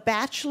on The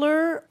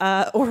Bachelor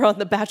or on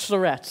The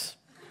Bachelorette?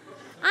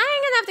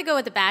 I'm going to have to go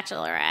with The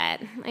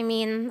Bachelorette. I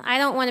mean, I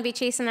don't want to be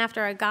chasing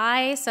after a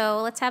guy,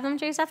 so let's have them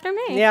chase after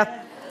me.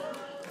 Yeah,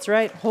 that's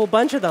right. Whole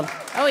bunch of them.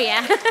 Oh,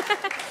 yeah.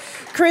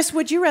 Chris,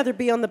 would you rather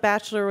be on The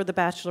Bachelor or The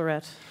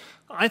Bachelorette?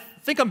 I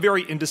think I'm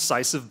very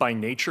indecisive by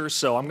nature,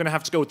 so I'm going to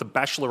have to go with The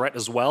Bachelorette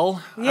as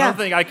well. Yeah. I don't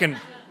think I can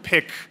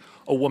pick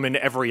a woman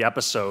every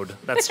episode.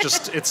 That's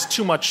just, it's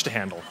too much to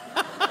handle.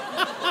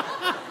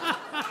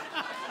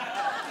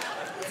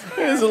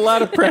 There's a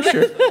lot of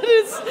pressure.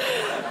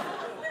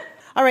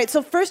 All right,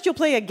 so first you'll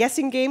play a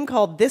guessing game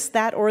called This,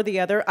 That, or the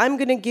Other. I'm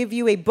going to give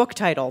you a book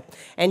title,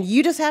 and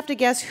you just have to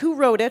guess who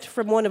wrote it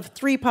from one of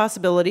 3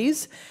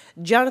 possibilities.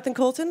 Jonathan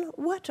Colton,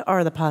 what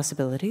are the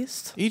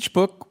possibilities? Each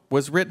book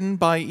was written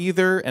by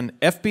either an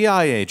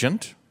FBI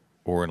agent,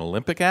 or an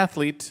Olympic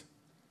athlete,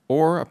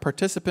 or a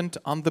participant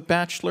on The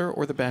Bachelor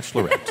or The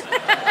Bachelorette.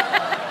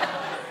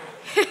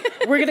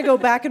 We're going to go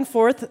back and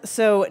forth,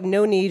 so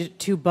no need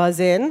to buzz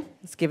in.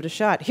 Let's give it a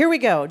shot. Here we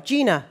go.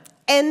 Gina,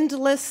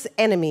 Endless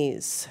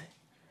Enemies.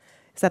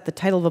 Is that the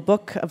title of a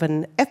book of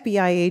an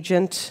FBI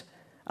agent,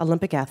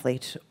 Olympic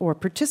athlete, or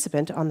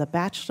participant on The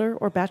Bachelor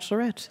or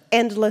Bachelorette?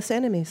 Endless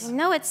Enemies. I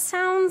know it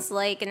sounds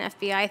like an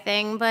FBI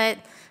thing, but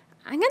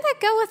I'm going to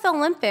go with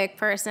Olympic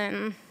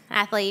person,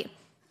 athlete.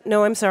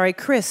 No, I'm sorry.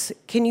 Chris,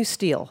 can you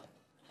steal?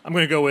 I'm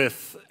going to go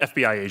with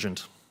FBI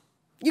agent.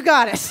 You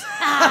got it.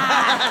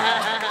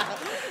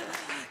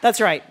 That's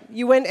right.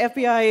 You went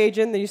FBI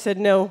agent, then you said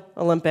no,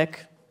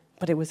 Olympic,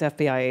 but it was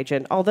FBI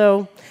agent.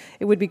 Although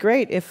it would be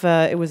great if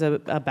it was a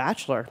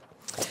bachelor.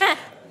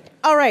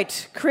 All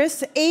right,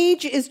 Chris,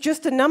 age is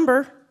just a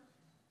number.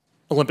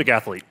 Olympic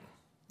athlete.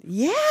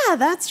 Yeah,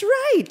 that's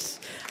right.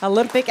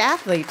 Olympic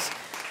athlete.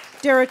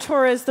 Dara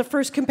Torres, the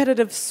first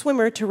competitive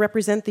swimmer to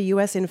represent the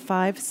U.S. in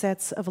 5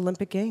 sets of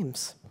Olympic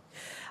Games.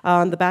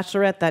 On The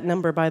Bachelorette, that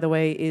number, by the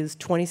way, is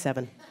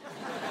 27.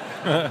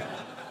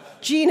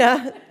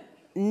 Gina,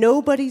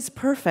 nobody's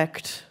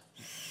perfect.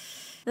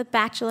 The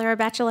Bachelor or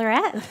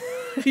Bachelorette.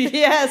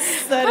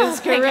 Yes, that is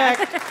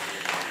correct.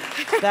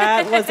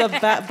 That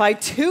was by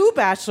 2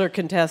 Bachelor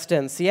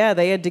contestants. Yeah,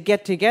 they had to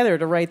get together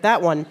to write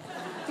that one.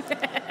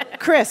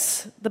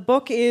 Chris, the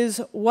book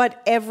is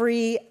What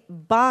Every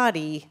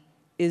Body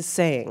is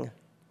Saying.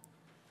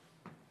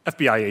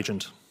 FBI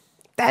agent.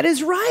 That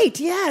is right.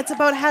 Yeah, it's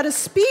about how to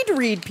speed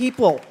read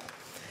people.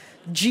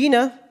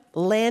 Gina,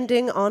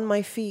 Landing on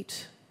My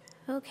Feet.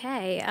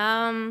 Okay,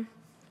 I'm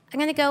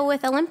going to go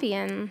with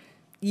Olympian.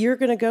 You're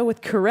going to go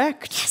with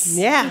correct. Yes.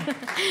 Yeah.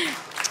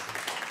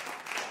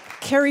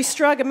 Carrie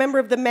Strug, a member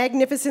of the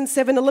Magnificent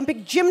Seven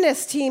Olympic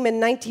gymnast team in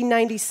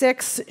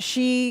 1996.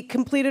 She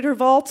completed her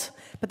vault,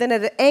 but then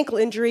had an ankle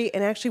injury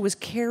and actually was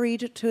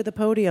carried to the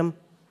podium.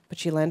 But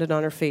she landed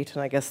on her feet,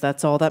 and I guess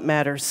that's all that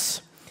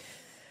matters.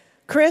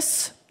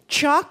 Chris,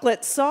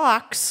 chocolate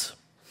socks.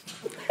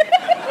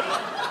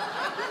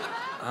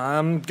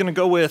 I'm going to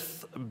go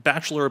with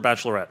Bachelor or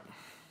Bachelorette.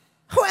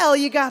 Well,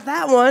 you got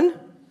that one.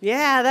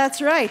 Yeah, that's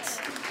right.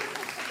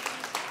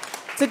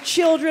 It's a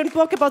children's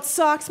book about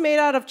socks made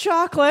out of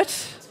chocolate.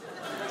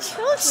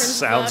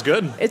 Sounds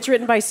good. It's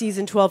written by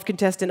season 12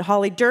 contestant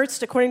Holly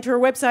Durst. According to her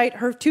website,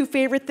 her 2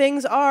 favorite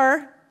things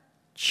are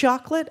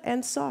chocolate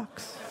and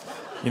socks.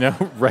 You know,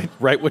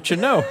 write what you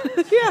know.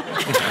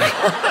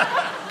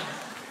 Yeah.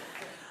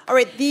 All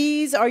right,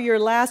 these are your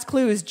last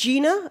clues.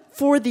 Gina,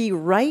 for the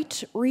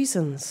right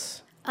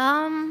reasons.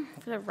 For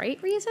the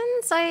right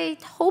reasons? I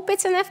hope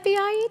it's an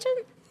FBI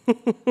agent.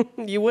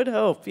 You would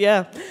hope,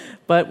 yeah.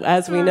 But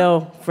as we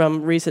know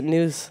from recent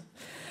news,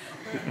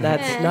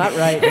 that's not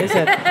right, is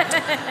it?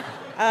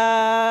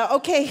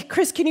 Okay,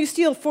 Chris, can you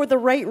steal for the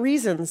right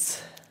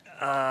reasons?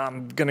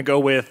 I'm going to go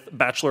with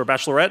Bachelor or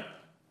Bachelorette.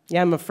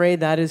 Yeah, I'm afraid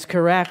that is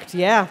correct,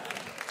 yeah.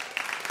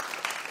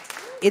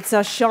 It's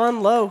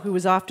Sean Lowe, who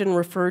is often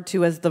referred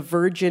to as the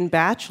Virgin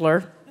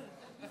Bachelor.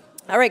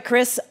 All right,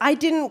 Chris, I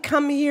didn't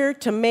come here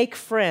to make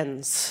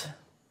friends.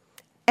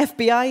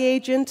 FBI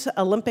agent,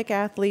 Olympic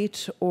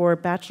athlete, or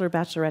Bachelor,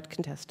 Bachelorette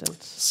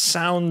contestant?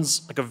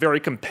 Sounds like a very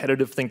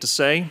competitive thing to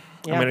say.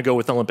 Yeah. I'm going to go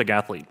with Olympic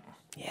athlete.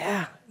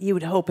 Yeah, you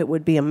would hope it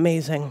would be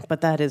amazing,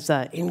 but that is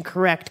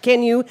incorrect.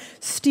 Can you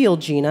steal,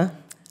 Gina?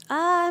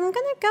 I'm going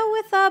to go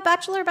with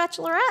Bachelor,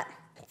 Bachelorette.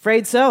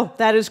 Afraid so.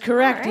 That is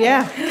correct, All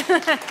right.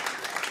 Yeah.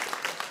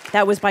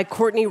 That was by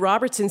Courtney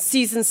Robertson,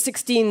 season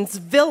 16's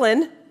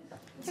villain.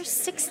 There's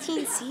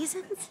 16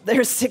 seasons?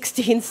 There's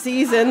 16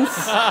 seasons.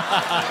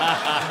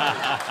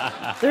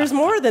 There's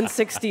more than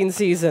 16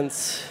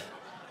 seasons.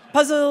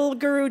 Puzzle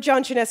guru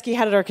John Chinesky,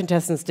 how did our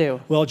contestants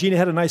do? Well, Gina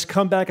had a nice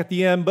comeback at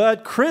the end,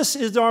 but Chris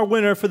is our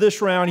winner for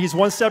this round. He's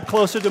 1 step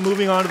closer to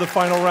moving on to the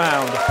final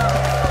round.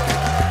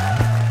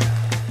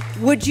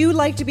 Would you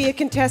like to be a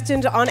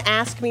contestant on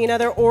Ask Me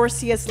Another or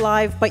see us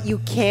live, but you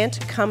can't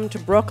come to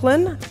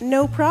Brooklyn?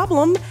 No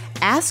problem.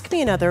 Ask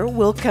Me Another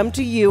will come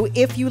to you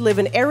if you live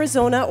in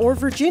Arizona or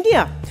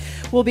Virginia.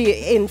 We'll be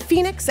in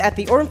Phoenix at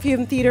the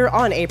Orpheum Theater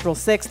on April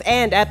 6th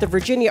and at the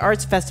Virginia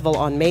Arts Festival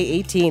on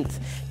May 18th.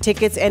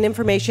 Tickets and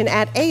information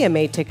at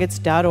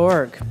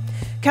amatickets.org.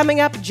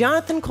 Coming up,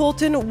 Jonathan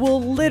Colton will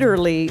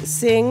literally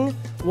sing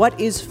what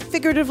is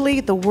figuratively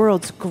the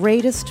world's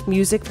greatest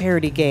music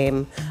parody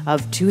game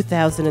of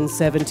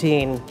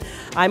 2017.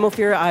 I'm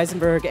Ophira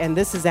Eisenberg, and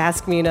this is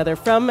Ask Me Another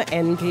from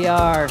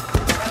NPR.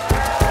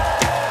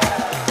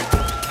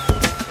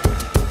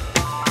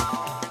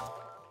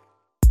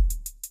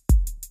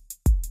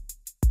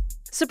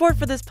 Support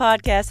for this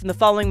podcast and the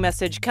following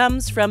message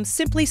comes from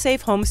Simply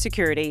Safe Home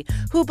Security,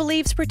 who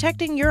believes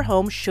protecting your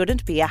home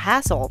shouldn't be a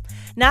hassle.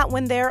 Not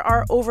when there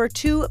are over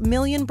 2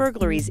 million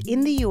burglaries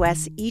in the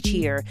U.S. each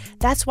year.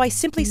 That's why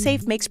Simply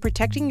Safe makes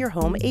protecting your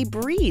home a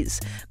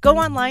breeze. Go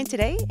online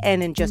today,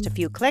 and in just a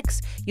few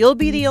clicks, you'll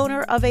be the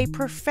owner of a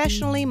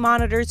professionally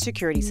monitored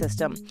security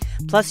system.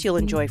 Plus, you'll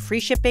enjoy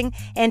free shipping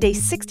and a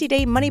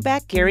 60-day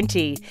money-back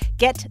guarantee.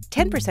 Get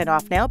 10%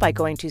 off now by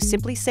going to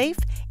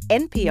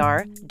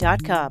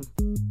simplysafenpr.com.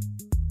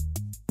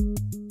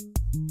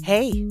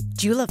 Hey,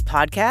 do you love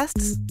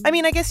podcasts? I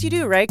mean, I guess you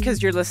do, right?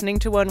 Because you're listening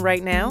to one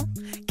right now.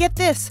 Get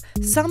this,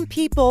 some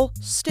people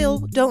still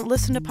don't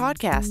listen to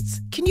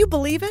podcasts. Can you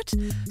believe it?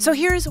 So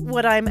here's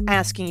what I'm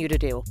asking you to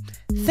do.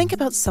 Think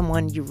about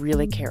someone you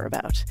really care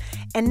about.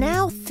 And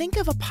now think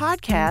of a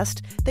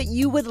podcast that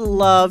you would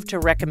love to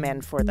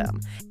recommend for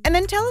them. And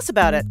then tell us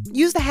about it.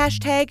 Use the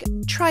hashtag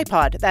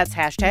Trypod. That's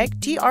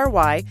hashtag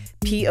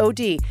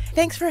TRYPOD.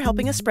 Thanks for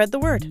helping us spread the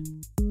word.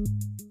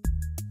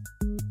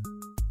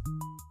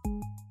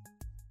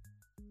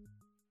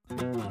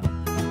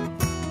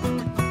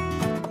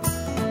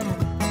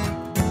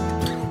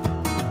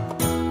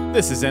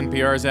 This is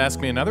NPR's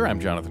Ask Me Another. I'm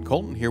Jonathan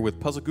Colton, here with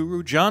puzzle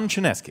guru John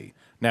Chinesky.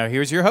 Now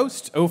here's your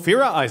host,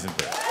 Ophira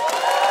Eisenberg.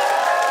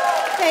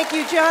 Thank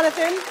you,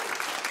 Jonathan.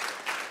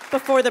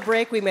 Before the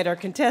break, we met our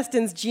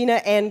contestants, Gina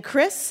and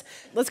Chris.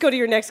 Let's go to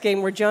your next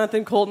game where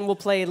Jonathan Colton will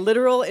play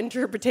literal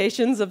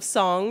interpretations of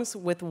songs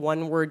with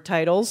one-word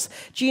titles.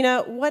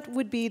 Gina, what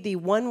would be the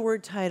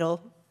one-word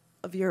title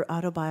of your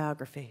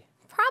autobiography?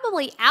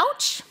 Probably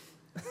ouch.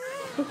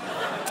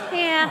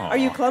 Yeah. Are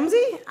you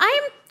clumsy?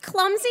 I'm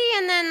clumsy,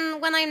 and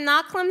then when I'm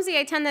not clumsy,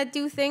 I tend to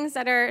do things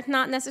that are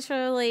not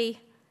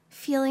necessarily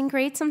feeling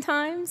great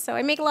sometimes. So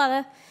I make a lot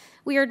of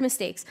weird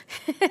mistakes.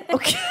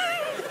 Okay.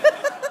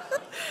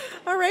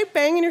 All right,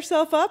 banging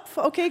yourself up.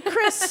 Okay,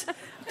 Chris,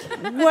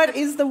 what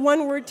is the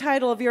one-word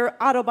title of your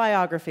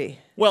autobiography?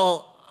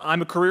 Well,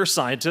 I'm a career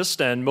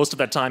scientist, and most of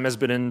that time has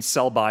been in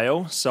cell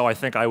bio, so I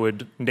think I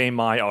would name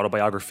my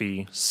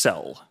autobiography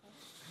Cell.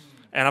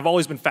 And I've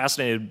always been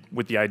fascinated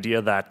with the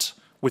idea that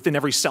within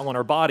every cell in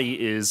our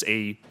body is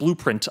a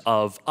blueprint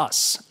of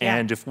us. Yeah.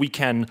 And if we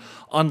can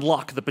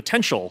unlock the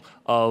potential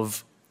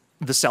of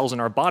the cells in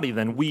our body,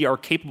 then we are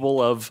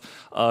capable of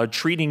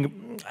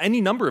treating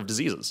any number of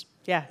diseases.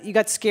 Yeah, you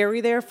got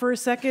scary there for a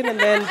second and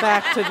then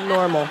back to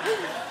normal.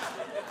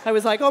 I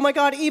was like, oh my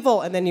God,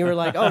 evil. And then you were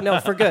like, oh no,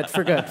 for good.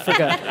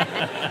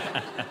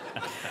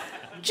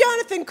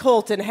 Jonathan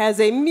Colton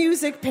has a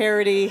music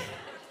parody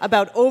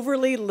about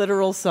overly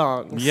literal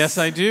songs. Yes,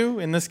 I do.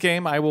 In this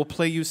game, I will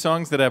play you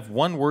songs that have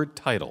one-word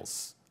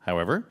titles.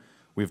 However,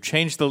 we've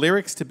changed the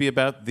lyrics to be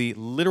about the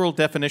literal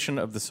definition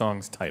of the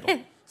song's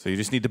title. So you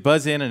just need to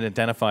buzz in and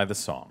identify the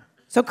song.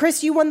 So,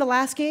 Chris, you won the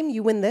last game.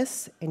 You win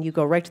this, and you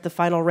go right to the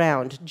final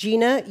round.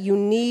 Gina, you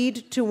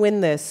need to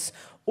win this,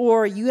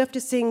 or you have to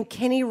sing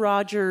Kenny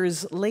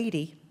Rogers'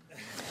 Lady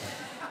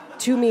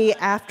to me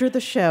after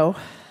the show,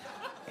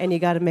 and you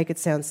got to make it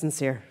sound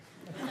sincere.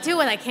 I'll do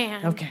what I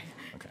can. Okay.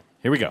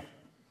 Here we go.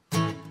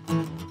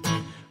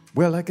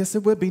 Well, I guess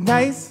it would be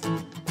nice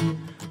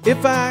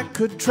if I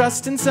could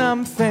trust in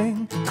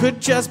something,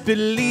 could just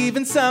believe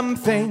in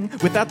something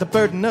without the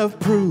burden of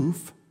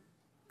proof.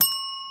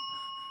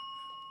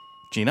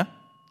 Gina?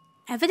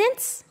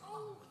 Evidence?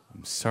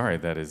 I'm sorry,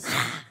 that is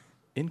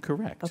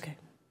incorrect. Okay.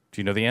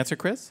 Do you know the answer,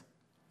 Chris?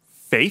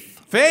 Faith?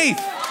 Faith!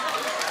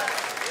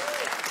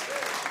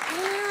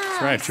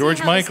 That's right,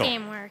 George Michael. This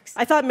game works.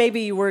 I thought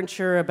maybe you weren't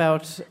sure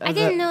about... I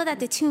didn't know that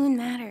the tune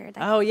mattered.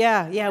 Oh,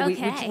 yeah.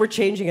 Okay. We're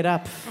changing it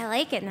up. I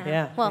like it now.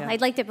 Yeah, Well, yeah. I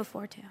liked it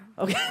before, too.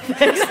 Okay.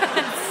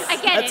 I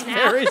get That's it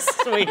now. very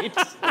sweet.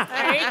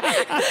 Sorry.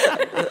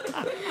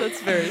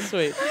 That's very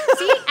sweet.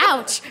 See?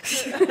 Ouch.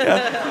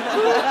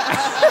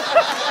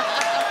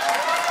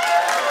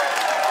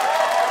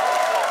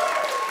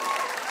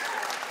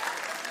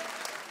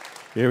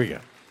 Here we go.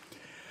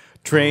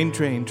 Train,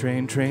 train,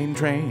 train, train,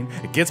 train.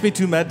 It gets me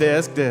to my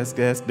desk.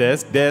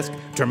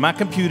 Turn my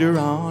computer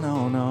on.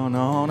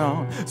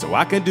 So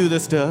I can do the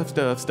stuff.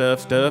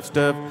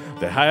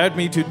 They hired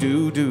me to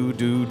do.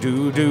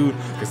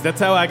 Because that's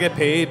how I get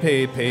paid.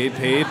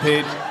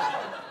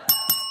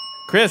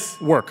 Chris?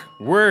 Work.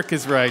 Work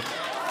is right.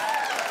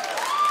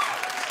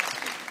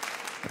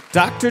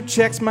 Doctor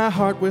checks my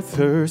heart with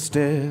her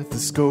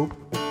stethoscope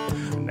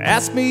and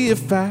asks me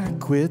if I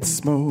quit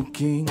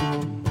smoking.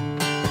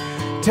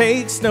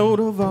 Takes note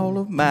of all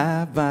of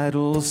my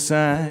vital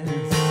signs.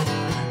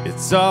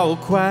 It's all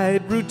quite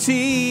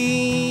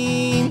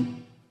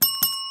routine.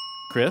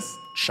 Chris?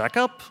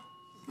 Checkup?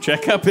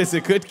 Checkup is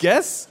a good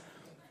guess.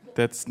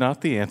 That's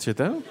not the answer,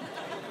 though.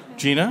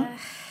 Gina?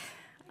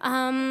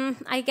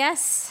 I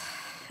guess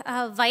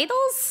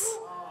vitals?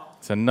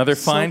 It's another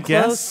fine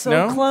guess.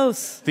 So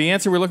close. The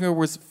answer we're looking for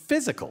was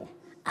physical.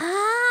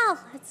 Oh,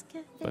 that's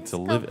good. That's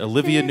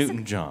Olivia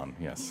Newton-John,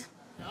 yes.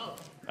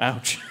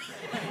 Ouch.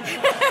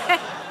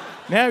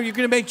 Now you're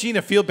going to make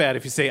Gina feel bad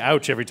if you say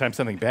ouch every time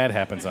something bad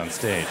happens on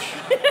stage.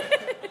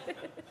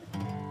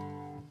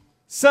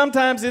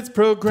 Sometimes it's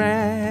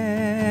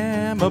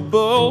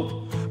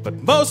programmable, but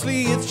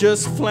mostly it's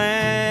just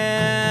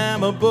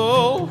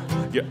flammable.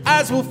 Your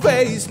eyes will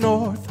face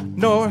north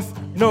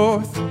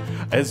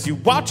as you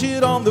watch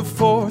it on the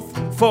fourth.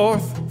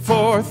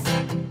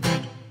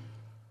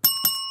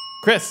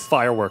 Chris?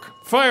 Firework.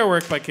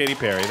 Firework by Katy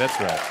Perry, that's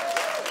right.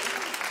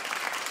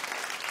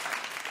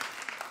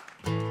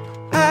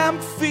 I'm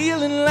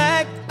feeling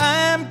like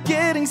I'm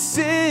getting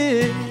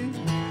sick.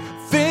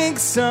 Think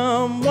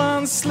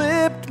someone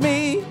slipped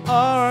me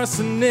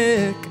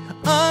arsenic.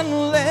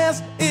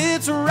 Unless it's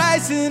it's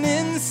rising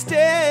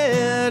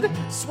instead.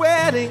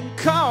 Sweating,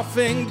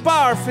 coughing,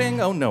 barfing.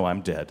 Oh no,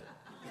 I'm dead.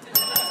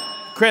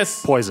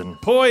 Chris. Poison.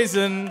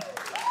 Poison.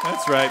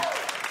 That's right.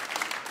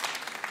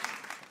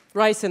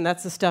 Ricin,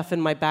 that's the stuff in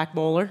my back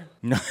molar.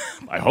 No,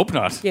 I hope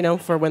not. You know,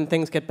 for when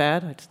things get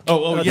bad.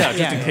 Yeah,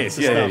 just in case.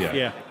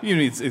 Yeah. You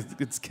mean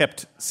it's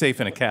kept safe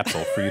in a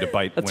capsule for you to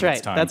bite That's when right.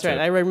 it's time. That's right.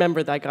 I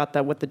remember that I got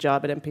that with the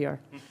job at NPR.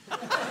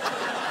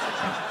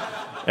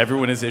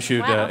 Everyone is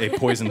issued a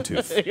poison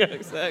tooth. Yeah,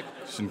 exactly.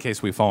 Just in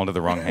case we fall into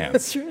the wrong hands.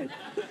 That's right.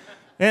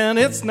 And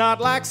it's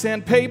not like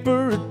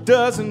sandpaper, it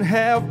doesn't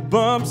have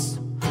bumps.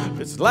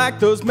 It's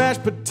like those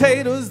mashed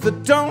potatoes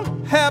that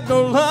don't have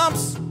no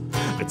lumps.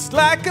 It's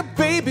like a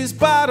baby's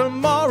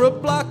bottom or a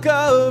block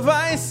of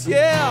ice,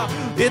 yeah.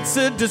 It's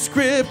a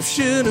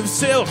description of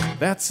silk.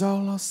 That's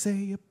all I'll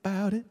say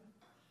about it.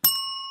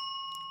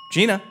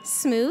 Gina.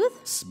 Smooth?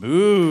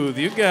 Smooth,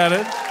 you got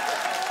it.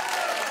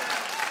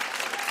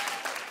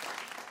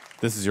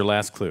 This is your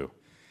last clue.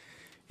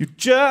 You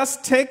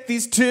just take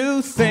these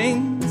two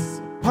things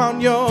upon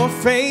your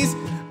face.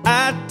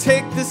 I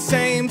take the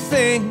same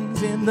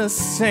things in the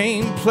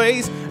same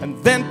place,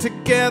 and then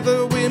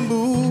together we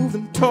move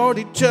them toward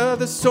each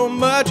other so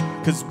much,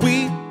 'cause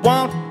we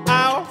want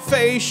our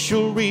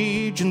facial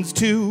regions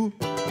to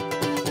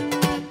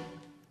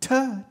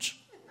touch.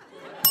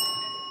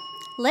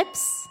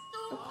 Lips?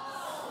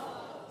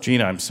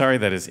 Gina, I'm sorry,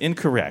 that is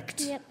incorrect.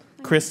 Yep.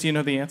 Chris, do you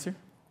know the answer?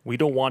 We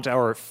don't want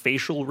our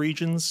facial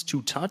regions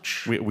to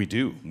touch? We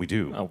do.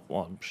 Oh,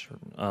 well, I'm sure.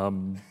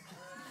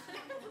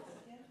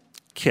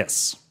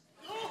 Kiss.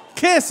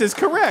 Kiss is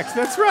correct.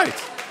 That's right.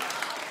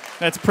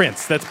 That's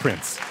Prince.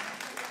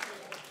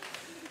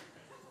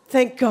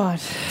 Thank God.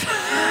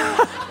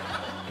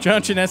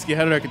 John Chinesky,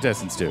 how did our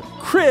contestants do?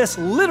 Chris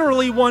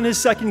literally won his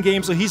second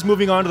game, so he's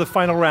moving on to the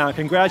final round.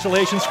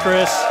 Congratulations,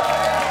 Chris.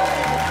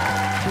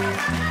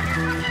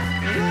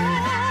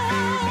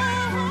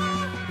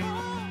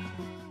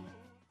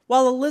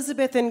 While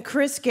Elizabeth and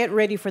Chris get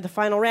ready for the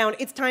final round,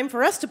 it's time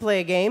for us to play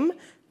a game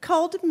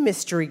called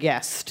Mystery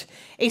Guest.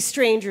 A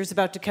stranger is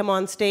about to come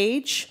on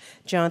stage,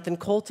 Jonathan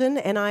Colton,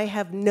 and I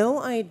have no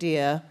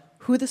idea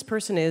who this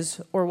person is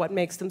or what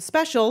makes them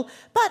special,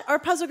 but our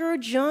puzzle guru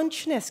John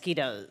Chinesky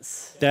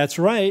does. That's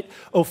right.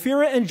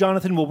 Ophira and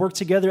Jonathan will work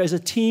together as a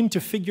team to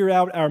figure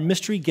out our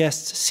mystery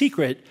guest's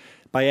secret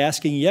by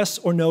asking yes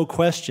or no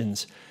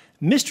questions.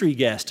 Mystery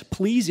guest,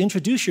 please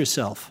introduce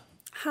yourself.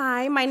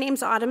 Hi, my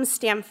name's Autumn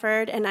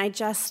Stamford, and I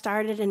just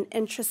started an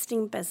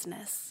interesting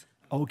business.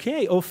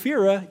 Okay,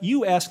 Ophira,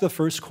 you ask the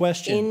first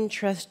question.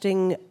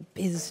 Interesting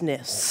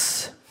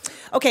business.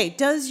 Okay,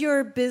 does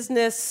your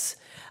business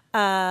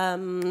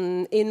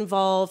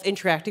involve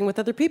interacting with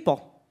other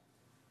people?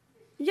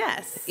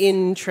 Yes.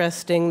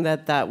 Interesting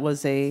that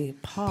was a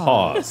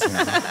pause.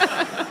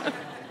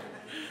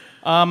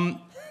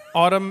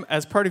 Autumn,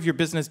 as part of your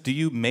business, do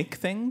you make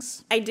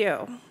things? I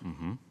do.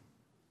 Mm-hmm.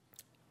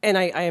 And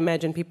I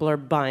imagine people are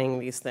buying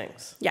these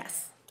things.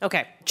 Yes.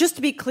 Okay, just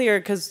to be clear,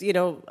 because,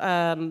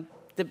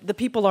 the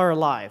people are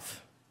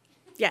alive.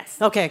 Yes.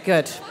 Okay,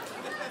 good.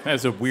 That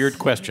is a weird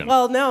question.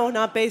 Well, no,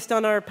 not based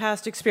on our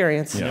past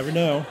experience. You never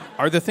know.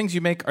 Are the things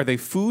you make, are they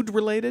food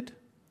related?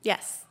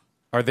 Yes.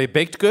 Are they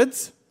baked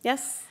goods?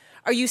 Yes.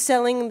 Are you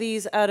selling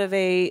these out of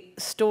a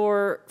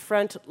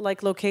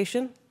storefront-like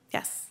location?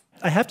 Yes.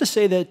 I have to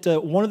say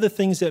that one of the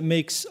things that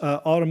makes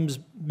Autumn's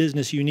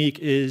business unique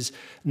is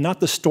not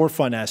the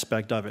storefront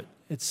aspect of it.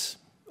 It's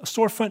a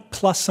storefront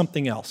plus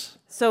something else.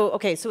 So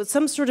it's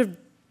some sort of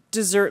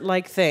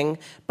dessert-like thing,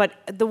 but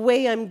the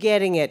way I'm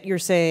getting it, you're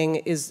saying,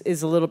 is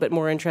a little bit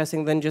more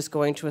interesting than just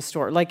going to a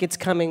store. Like it's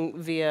coming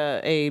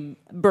via a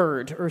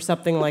bird or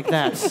something like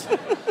that.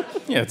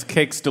 Yeah, it's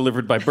cakes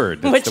delivered by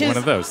bird. It's one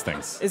of those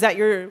things. Is that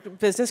your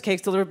business,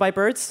 cakes delivered by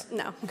birds?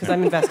 No. Because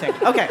I'm investing.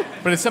 Okay.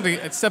 But it's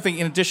something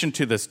in addition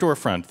to the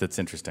storefront that's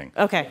interesting.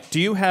 Okay. Do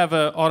you have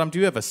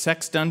a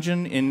sex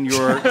dungeon in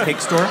your cake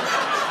store?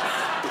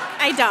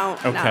 I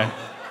don't. Okay. No.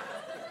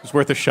 It's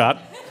worth a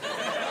shot.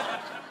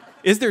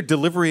 Is there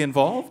delivery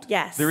involved?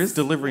 Yes. There is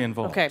delivery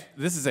involved. Okay.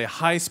 This is a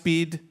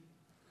high-speed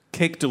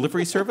cake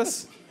delivery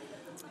service?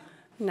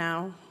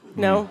 No.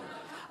 No?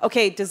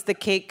 Okay, does the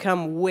cake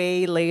come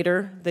way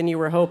later than you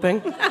were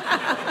hoping?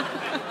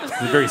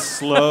 It's a very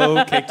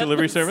slow cake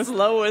delivery service?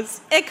 Slow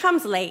as... It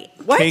comes late.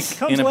 What? Cake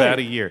Comes in late. about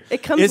a year.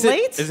 It comes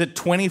late? Is it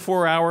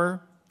 24-hour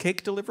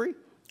cake delivery?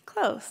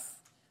 Close.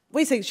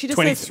 Wait a second, she just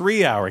says...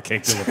 23-hour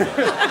cake delivery.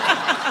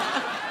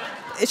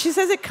 She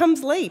says it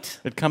comes late.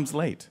 It comes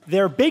late.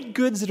 They're baked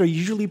goods that are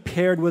usually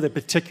paired with a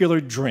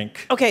particular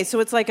drink. Okay, so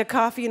it's like a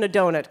coffee and a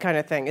donut kind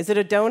of thing. Is it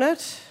a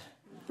donut?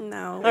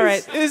 No. All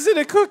right. Is it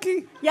a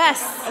cookie?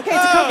 Yes. Okay,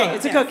 it's a cookie.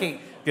 It's a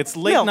cookie. It's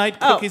late-night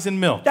Milk. cookies and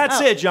milk.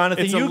 That's it,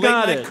 Jonathan. It's You a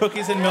got late-night it.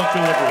 cookies and milk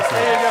delivery service.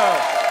 There you go.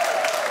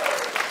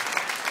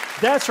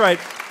 That's right.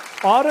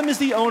 Autumn is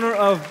the owner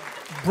of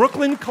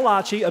Brooklyn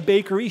Kolache, a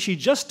bakery. She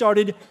just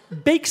started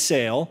Bake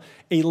Sale,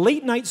 a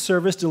late-night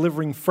service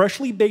delivering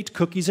freshly baked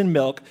cookies and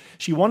milk.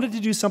 She wanted to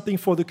do something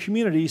for the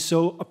community,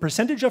 so a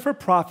percentage of her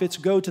profits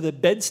go to the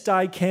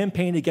Bed-Stuy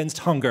campaign against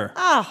hunger.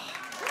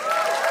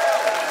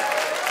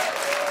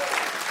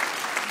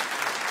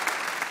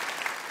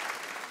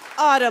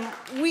 Autumn,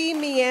 we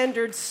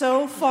meandered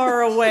so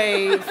far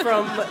away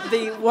from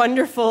the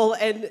wonderful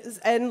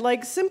and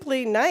like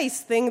simply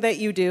nice thing that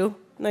you do.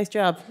 Nice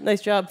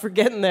job for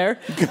getting there.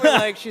 We're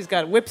like, she's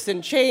got whips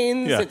and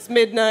chains. Yeah. It's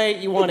midnight.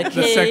 You want a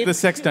cave. The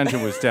sex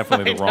dungeon was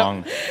definitely the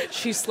wrong.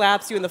 She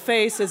slaps you in the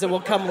face, says it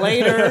will come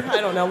later. I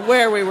don't know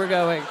where we were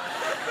going.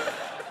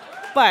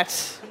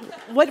 But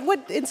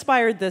what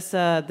inspired this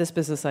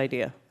business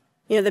idea?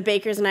 You know, the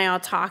bakers and I all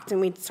talked, and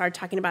we started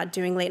talking about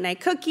doing late night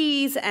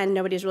cookies, and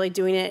nobody's really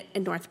doing it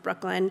in North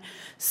Brooklyn.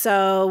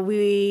 So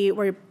we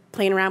were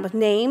playing around with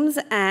names,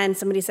 and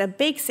somebody said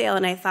bake sale,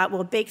 and I thought,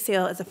 well, bake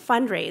sale is a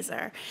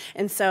fundraiser.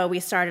 And so we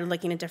started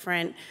looking at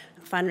different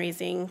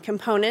fundraising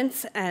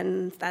components,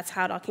 and that's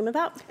how it all came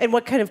about. And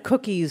what kind of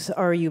cookies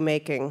are you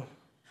making?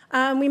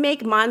 We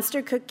make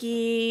monster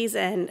cookies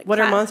and... What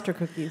are monster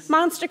cookies?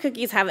 Monster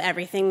cookies have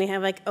everything. They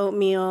have like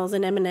oatmeals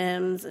and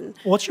M&Ms and...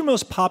 What's your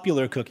most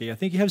popular cookie? I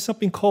think you have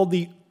something called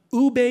the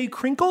ube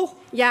crinkle?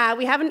 Yeah,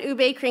 we have an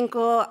ube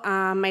crinkle.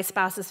 My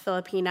spouse is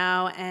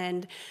Filipino,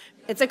 and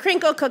it's a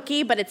crinkle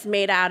cookie, but it's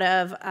made out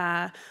of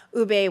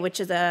ube,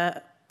 which is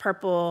a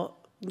purple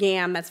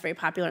yam that's very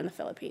popular in the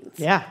Philippines.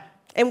 Yeah.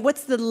 And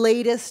what's the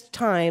latest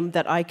time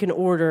that I can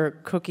order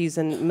cookies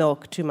and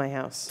milk to my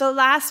house? The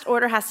last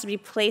order has to be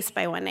placed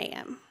by 1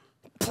 a.m.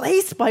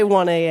 Placed by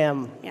 1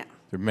 a.m.? Yeah.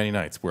 There are many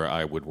nights where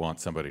I would want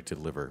somebody to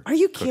deliver Are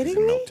you cookies kidding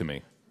and me? milk to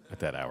me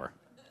at that hour.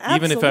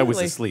 Absolutely. Even if I was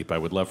asleep, I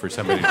would love for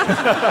somebody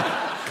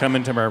to come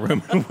into my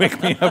room and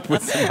wake me up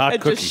with some hot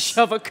and cookies. Just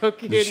shove a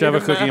cookie Just shove a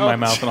cookie in my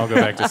mouth and I'll go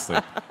back to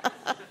sleep.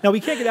 Now, we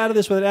can't get out of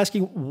this without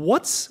asking,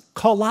 what's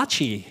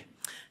kolache?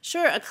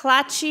 Sure. A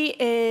kolache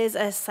is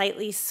a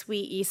slightly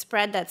sweet yeast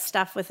bread that's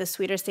stuffed with a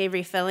sweeter,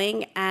 savory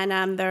filling,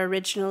 and they're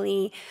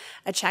originally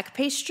a Czech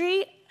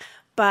pastry,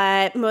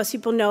 but most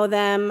people know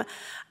them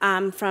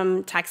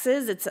from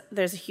Texas.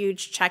 There's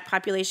huge Czech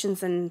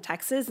populations in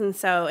Texas, and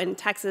so in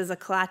Texas, a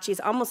kolache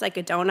is almost like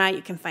a donut.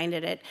 You can find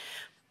it at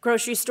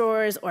grocery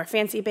stores or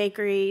fancy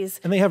bakeries.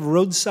 And they have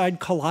roadside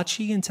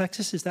kolache in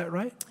Texas, is that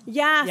right?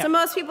 Yeah. So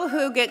most people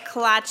who get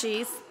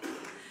kolaches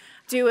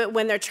do it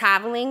when they're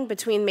traveling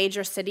between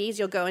major cities.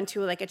 You'll go into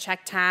like a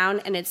Czech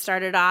town, and it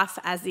started off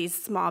as these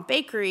small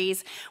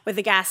bakeries with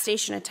a gas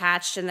station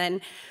attached, and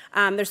then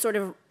there's sort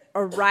of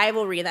a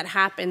rivalry that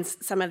happens,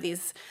 some of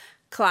these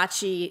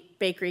kolache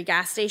bakery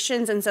gas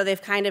stations, and so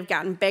they've kind of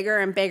gotten bigger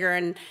and bigger,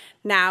 and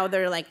now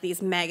they're like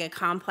these mega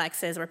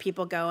complexes where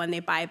people go and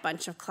they buy a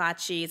bunch of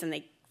kolaches and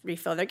they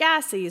refill their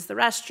gas, they use the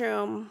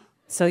restroom.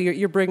 So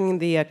you're bringing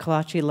the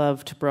kolache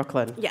love to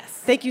Brooklyn. Yes.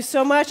 Thank you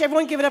so much.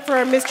 Everyone give it up for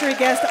our mystery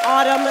guest,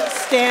 Autumn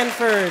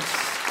Stanford.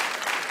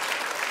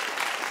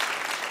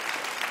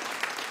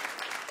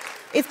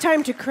 It's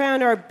time to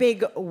crown our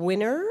big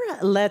winner.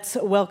 Let's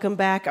welcome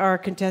back our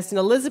contestant,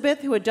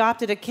 Elizabeth, who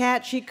adopted a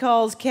cat she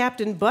calls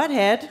Captain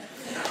Butthead.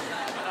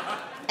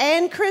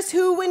 And Chris,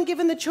 who, when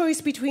given the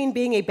choice between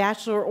being a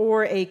bachelor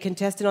or a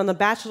contestant on The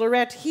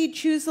Bachelorette, he'd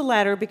choose the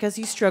latter because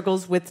he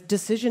struggles with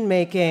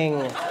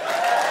decision-making.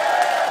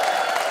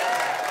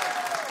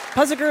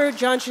 Puzzler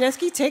John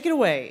Chinesky, take it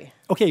away.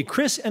 Okay,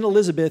 Chris and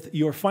Elizabeth,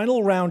 your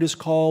final round is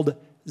called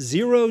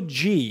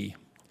 0G.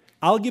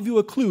 I'll give you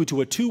a clue to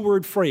a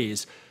two-word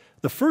phrase.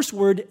 The first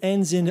word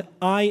ends in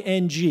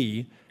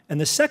ing, and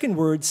the second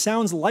word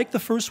sounds like the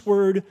first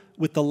word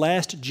with the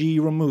last G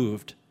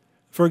removed.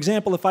 For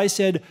example, if I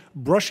said,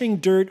 brushing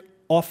dirt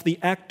off the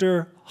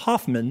actor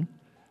Hoffman,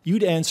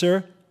 you'd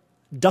answer,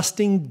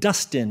 dusting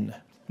Dustin.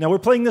 Now, we're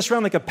playing this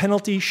round like a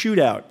penalty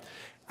shootout.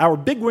 Our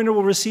big winner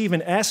will receive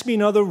an Ask Me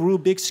Another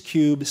Rubik's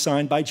Cube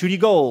signed by Judy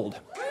Gold.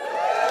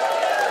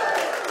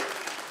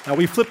 Now,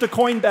 we flipped a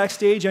coin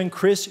backstage, and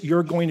Chris,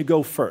 you're going to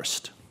go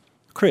first.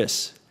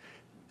 Chris,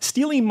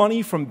 stealing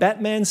money from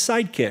Batman's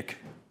sidekick.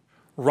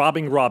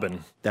 Robbing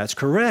Robin. That's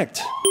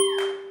correct.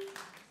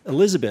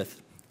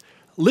 Elizabeth,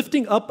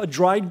 lifting up a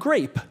dried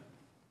grape.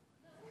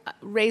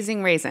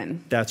 Raising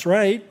raisin. That's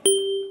right.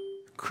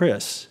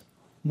 Chris,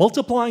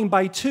 multiplying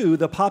by 2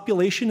 the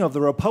population of the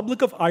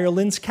Republic of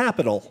Ireland's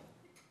capital.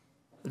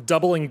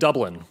 Doubling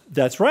Dublin.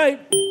 That's right.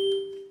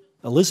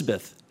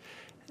 Elizabeth,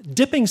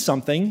 dipping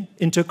something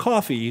into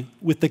coffee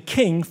with the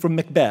king from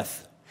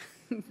Macbeth.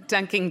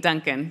 Dunking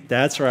Duncan.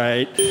 That's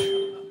right.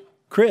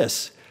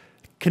 Chris,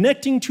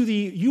 connecting to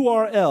the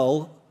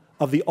URL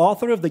of the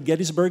author of the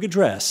Gettysburg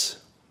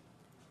Address.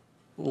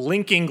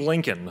 Linking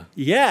Lincoln.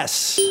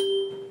 Yes.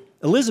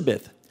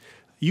 Elizabeth,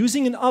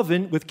 using an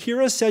oven with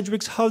Kira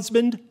Sedgwick's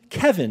husband,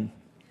 Kevin.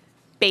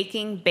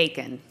 Baking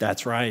bacon.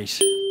 That's right.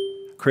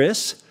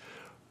 Chris,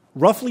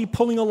 roughly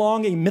pulling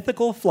along a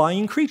mythical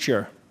flying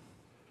creature.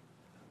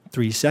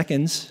 3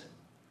 seconds.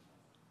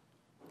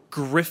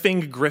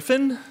 Griffing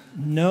Griffin?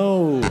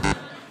 No.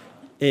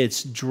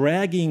 It's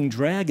dragging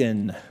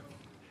dragon.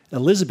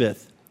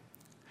 Elizabeth,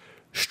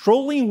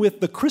 strolling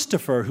with the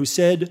Christopher who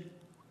said,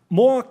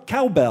 more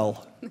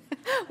cowbell.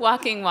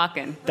 Walking.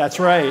 That's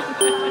right.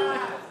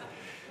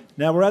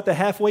 Now we're at the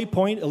halfway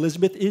point.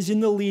 Elizabeth is in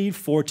the lead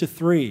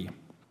 4-3.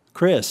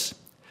 Chris,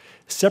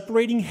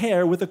 separating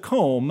hair with a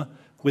comb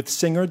with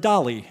singer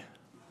Dolly.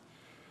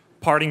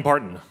 Parting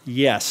Barton.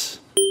 Yes.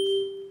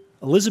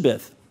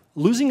 Elizabeth,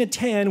 losing a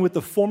tan with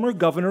the former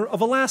governor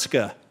of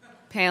Alaska.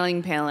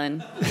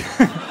 Palin.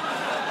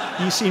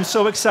 You seem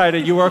so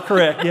excited. You are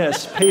correct.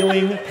 Yes,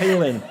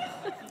 Palin.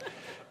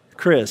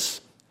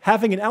 Chris,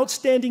 having an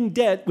outstanding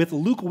debt with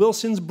Luke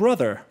Wilson's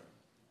brother.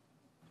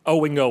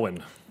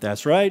 Owen.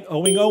 That's right,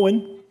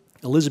 Owen.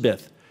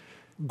 Elizabeth,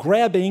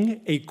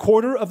 grabbing a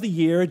quarter of the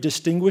year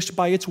distinguished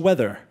by its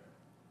weather.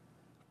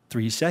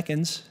 3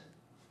 seconds.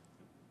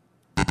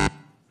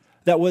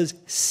 That was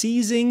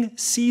seizing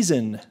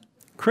season.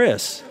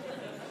 Chris,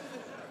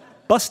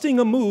 busting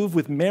a move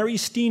with Mary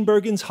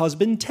Steenburgen's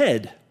husband,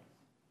 Ted.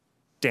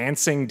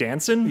 Dancing?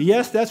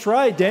 Yes, that's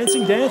right,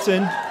 dancing.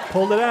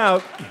 Pulled it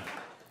out.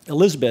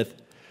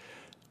 Elizabeth,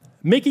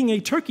 making a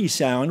turkey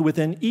sound with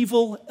an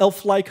evil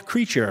elf-like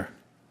creature.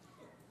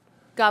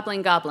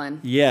 Goblin.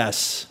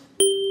 Yes.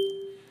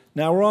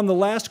 Now we're on the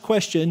last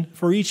question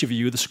for each of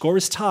you. The score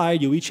is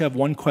tied. You each have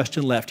one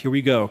question left. Here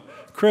we go.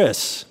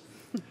 Chris,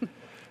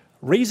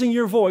 raising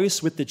your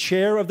voice with the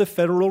chair of the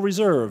Federal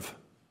Reserve.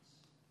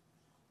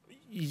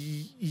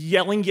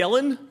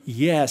 Yelling?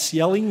 Yes,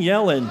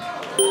 yelling.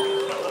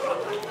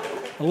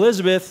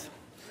 Elizabeth,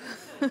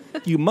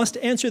 you must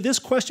answer this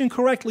question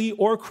correctly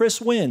or Chris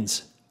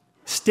wins.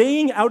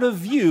 Staying out of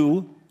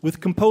view with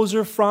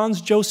composer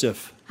Franz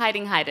Joseph.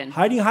 Hiding.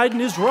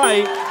 Hiding is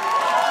right.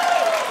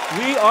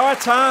 We are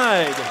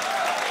tied.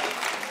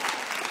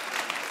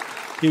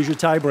 Here's your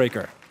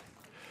tiebreaker.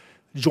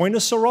 Join a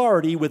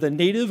sorority with a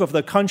native of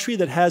the country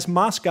that has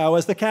Moscow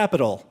as the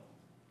capital.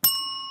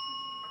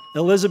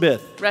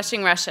 Elizabeth.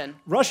 Rushing Russian.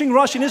 Rushing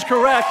Russian is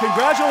correct.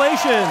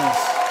 Congratulations.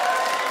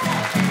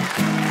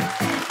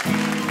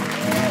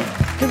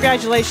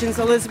 Congratulations,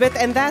 Elizabeth.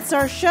 And that's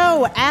our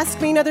show.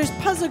 Ask Me Another's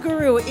puzzle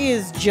guru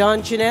is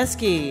John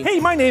Chinesky. Hey,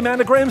 my name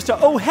anagrams to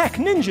Oh Heck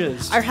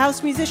Ninjas. Our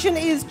house musician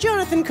is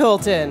Jonathan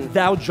Colton.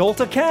 Thou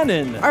Jolt a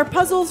Cannon. Our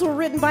puzzles were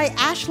written by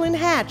Ashlyn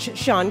Hatch,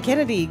 Sean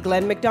Kennedy,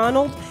 Glenn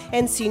McDonald,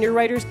 and senior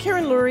writers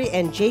Karen Lurie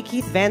and J.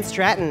 Keith Van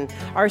Stratton.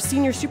 Our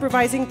senior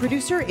supervising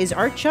producer is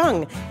Art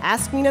Chung.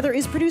 Ask Me Another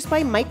is produced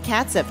by Mike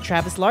Katzef,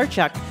 Travis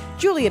Larchuk,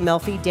 Julia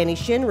Melfi, Denny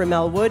Shin,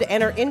 Ramel Wood,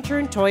 and our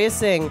intern Toya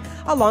Singh,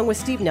 along with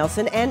Steve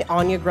Nelson and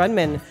Anya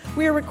Grunman.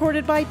 We are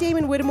recorded by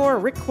Damon Whittemore,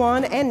 Rick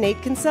Kwan, and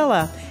Nate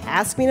Kinsella.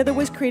 Ask Me Another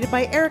was created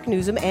by Eric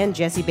Newsom and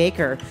Jesse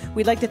Baker.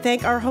 We'd like to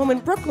thank our home in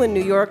Brooklyn,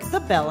 New York, the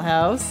Bell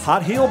House.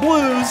 Hot Heel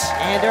Blues.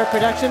 And our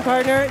production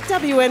partner,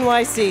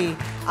 WNYC.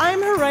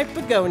 I'm Haripe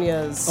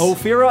Begonias.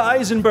 Ophira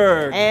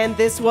Eisenberg. And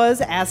this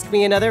was Ask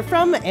Me Another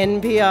from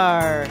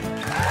NPR.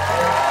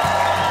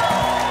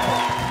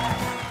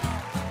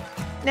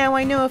 Now,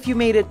 I know if you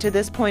made it to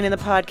this point in the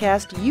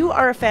podcast, you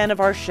are a fan of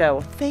our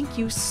show. Thank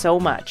you so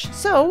much.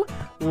 So,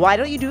 why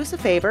don't you do us a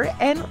favor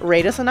and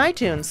rate us on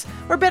iTunes?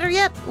 Or better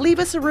yet, leave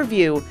us a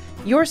review.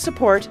 Your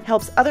support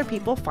helps other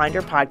people find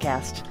our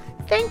podcast.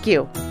 Thank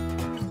you.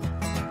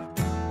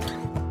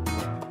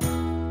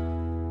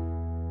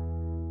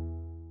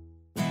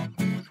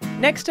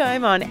 Next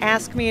time on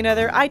Ask Me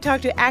Another, I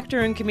talk to actor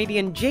and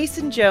comedian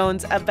Jason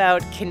Jones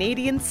about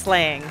Canadian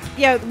slang.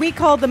 Yeah, we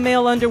call the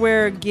male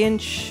underwear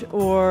ginch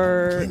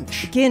or...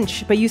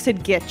 Ginch, but you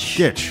said gitch.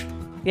 Gitch.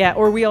 Yeah,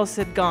 or we all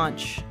said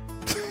gaunch.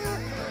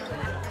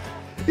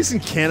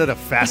 Isn't Canada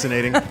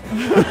fascinating?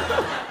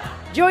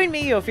 Join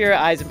me, Ophira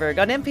Eisenberg,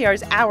 on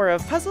NPR's Hour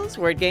of Puzzles,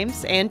 Word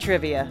Games, and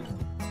Trivia.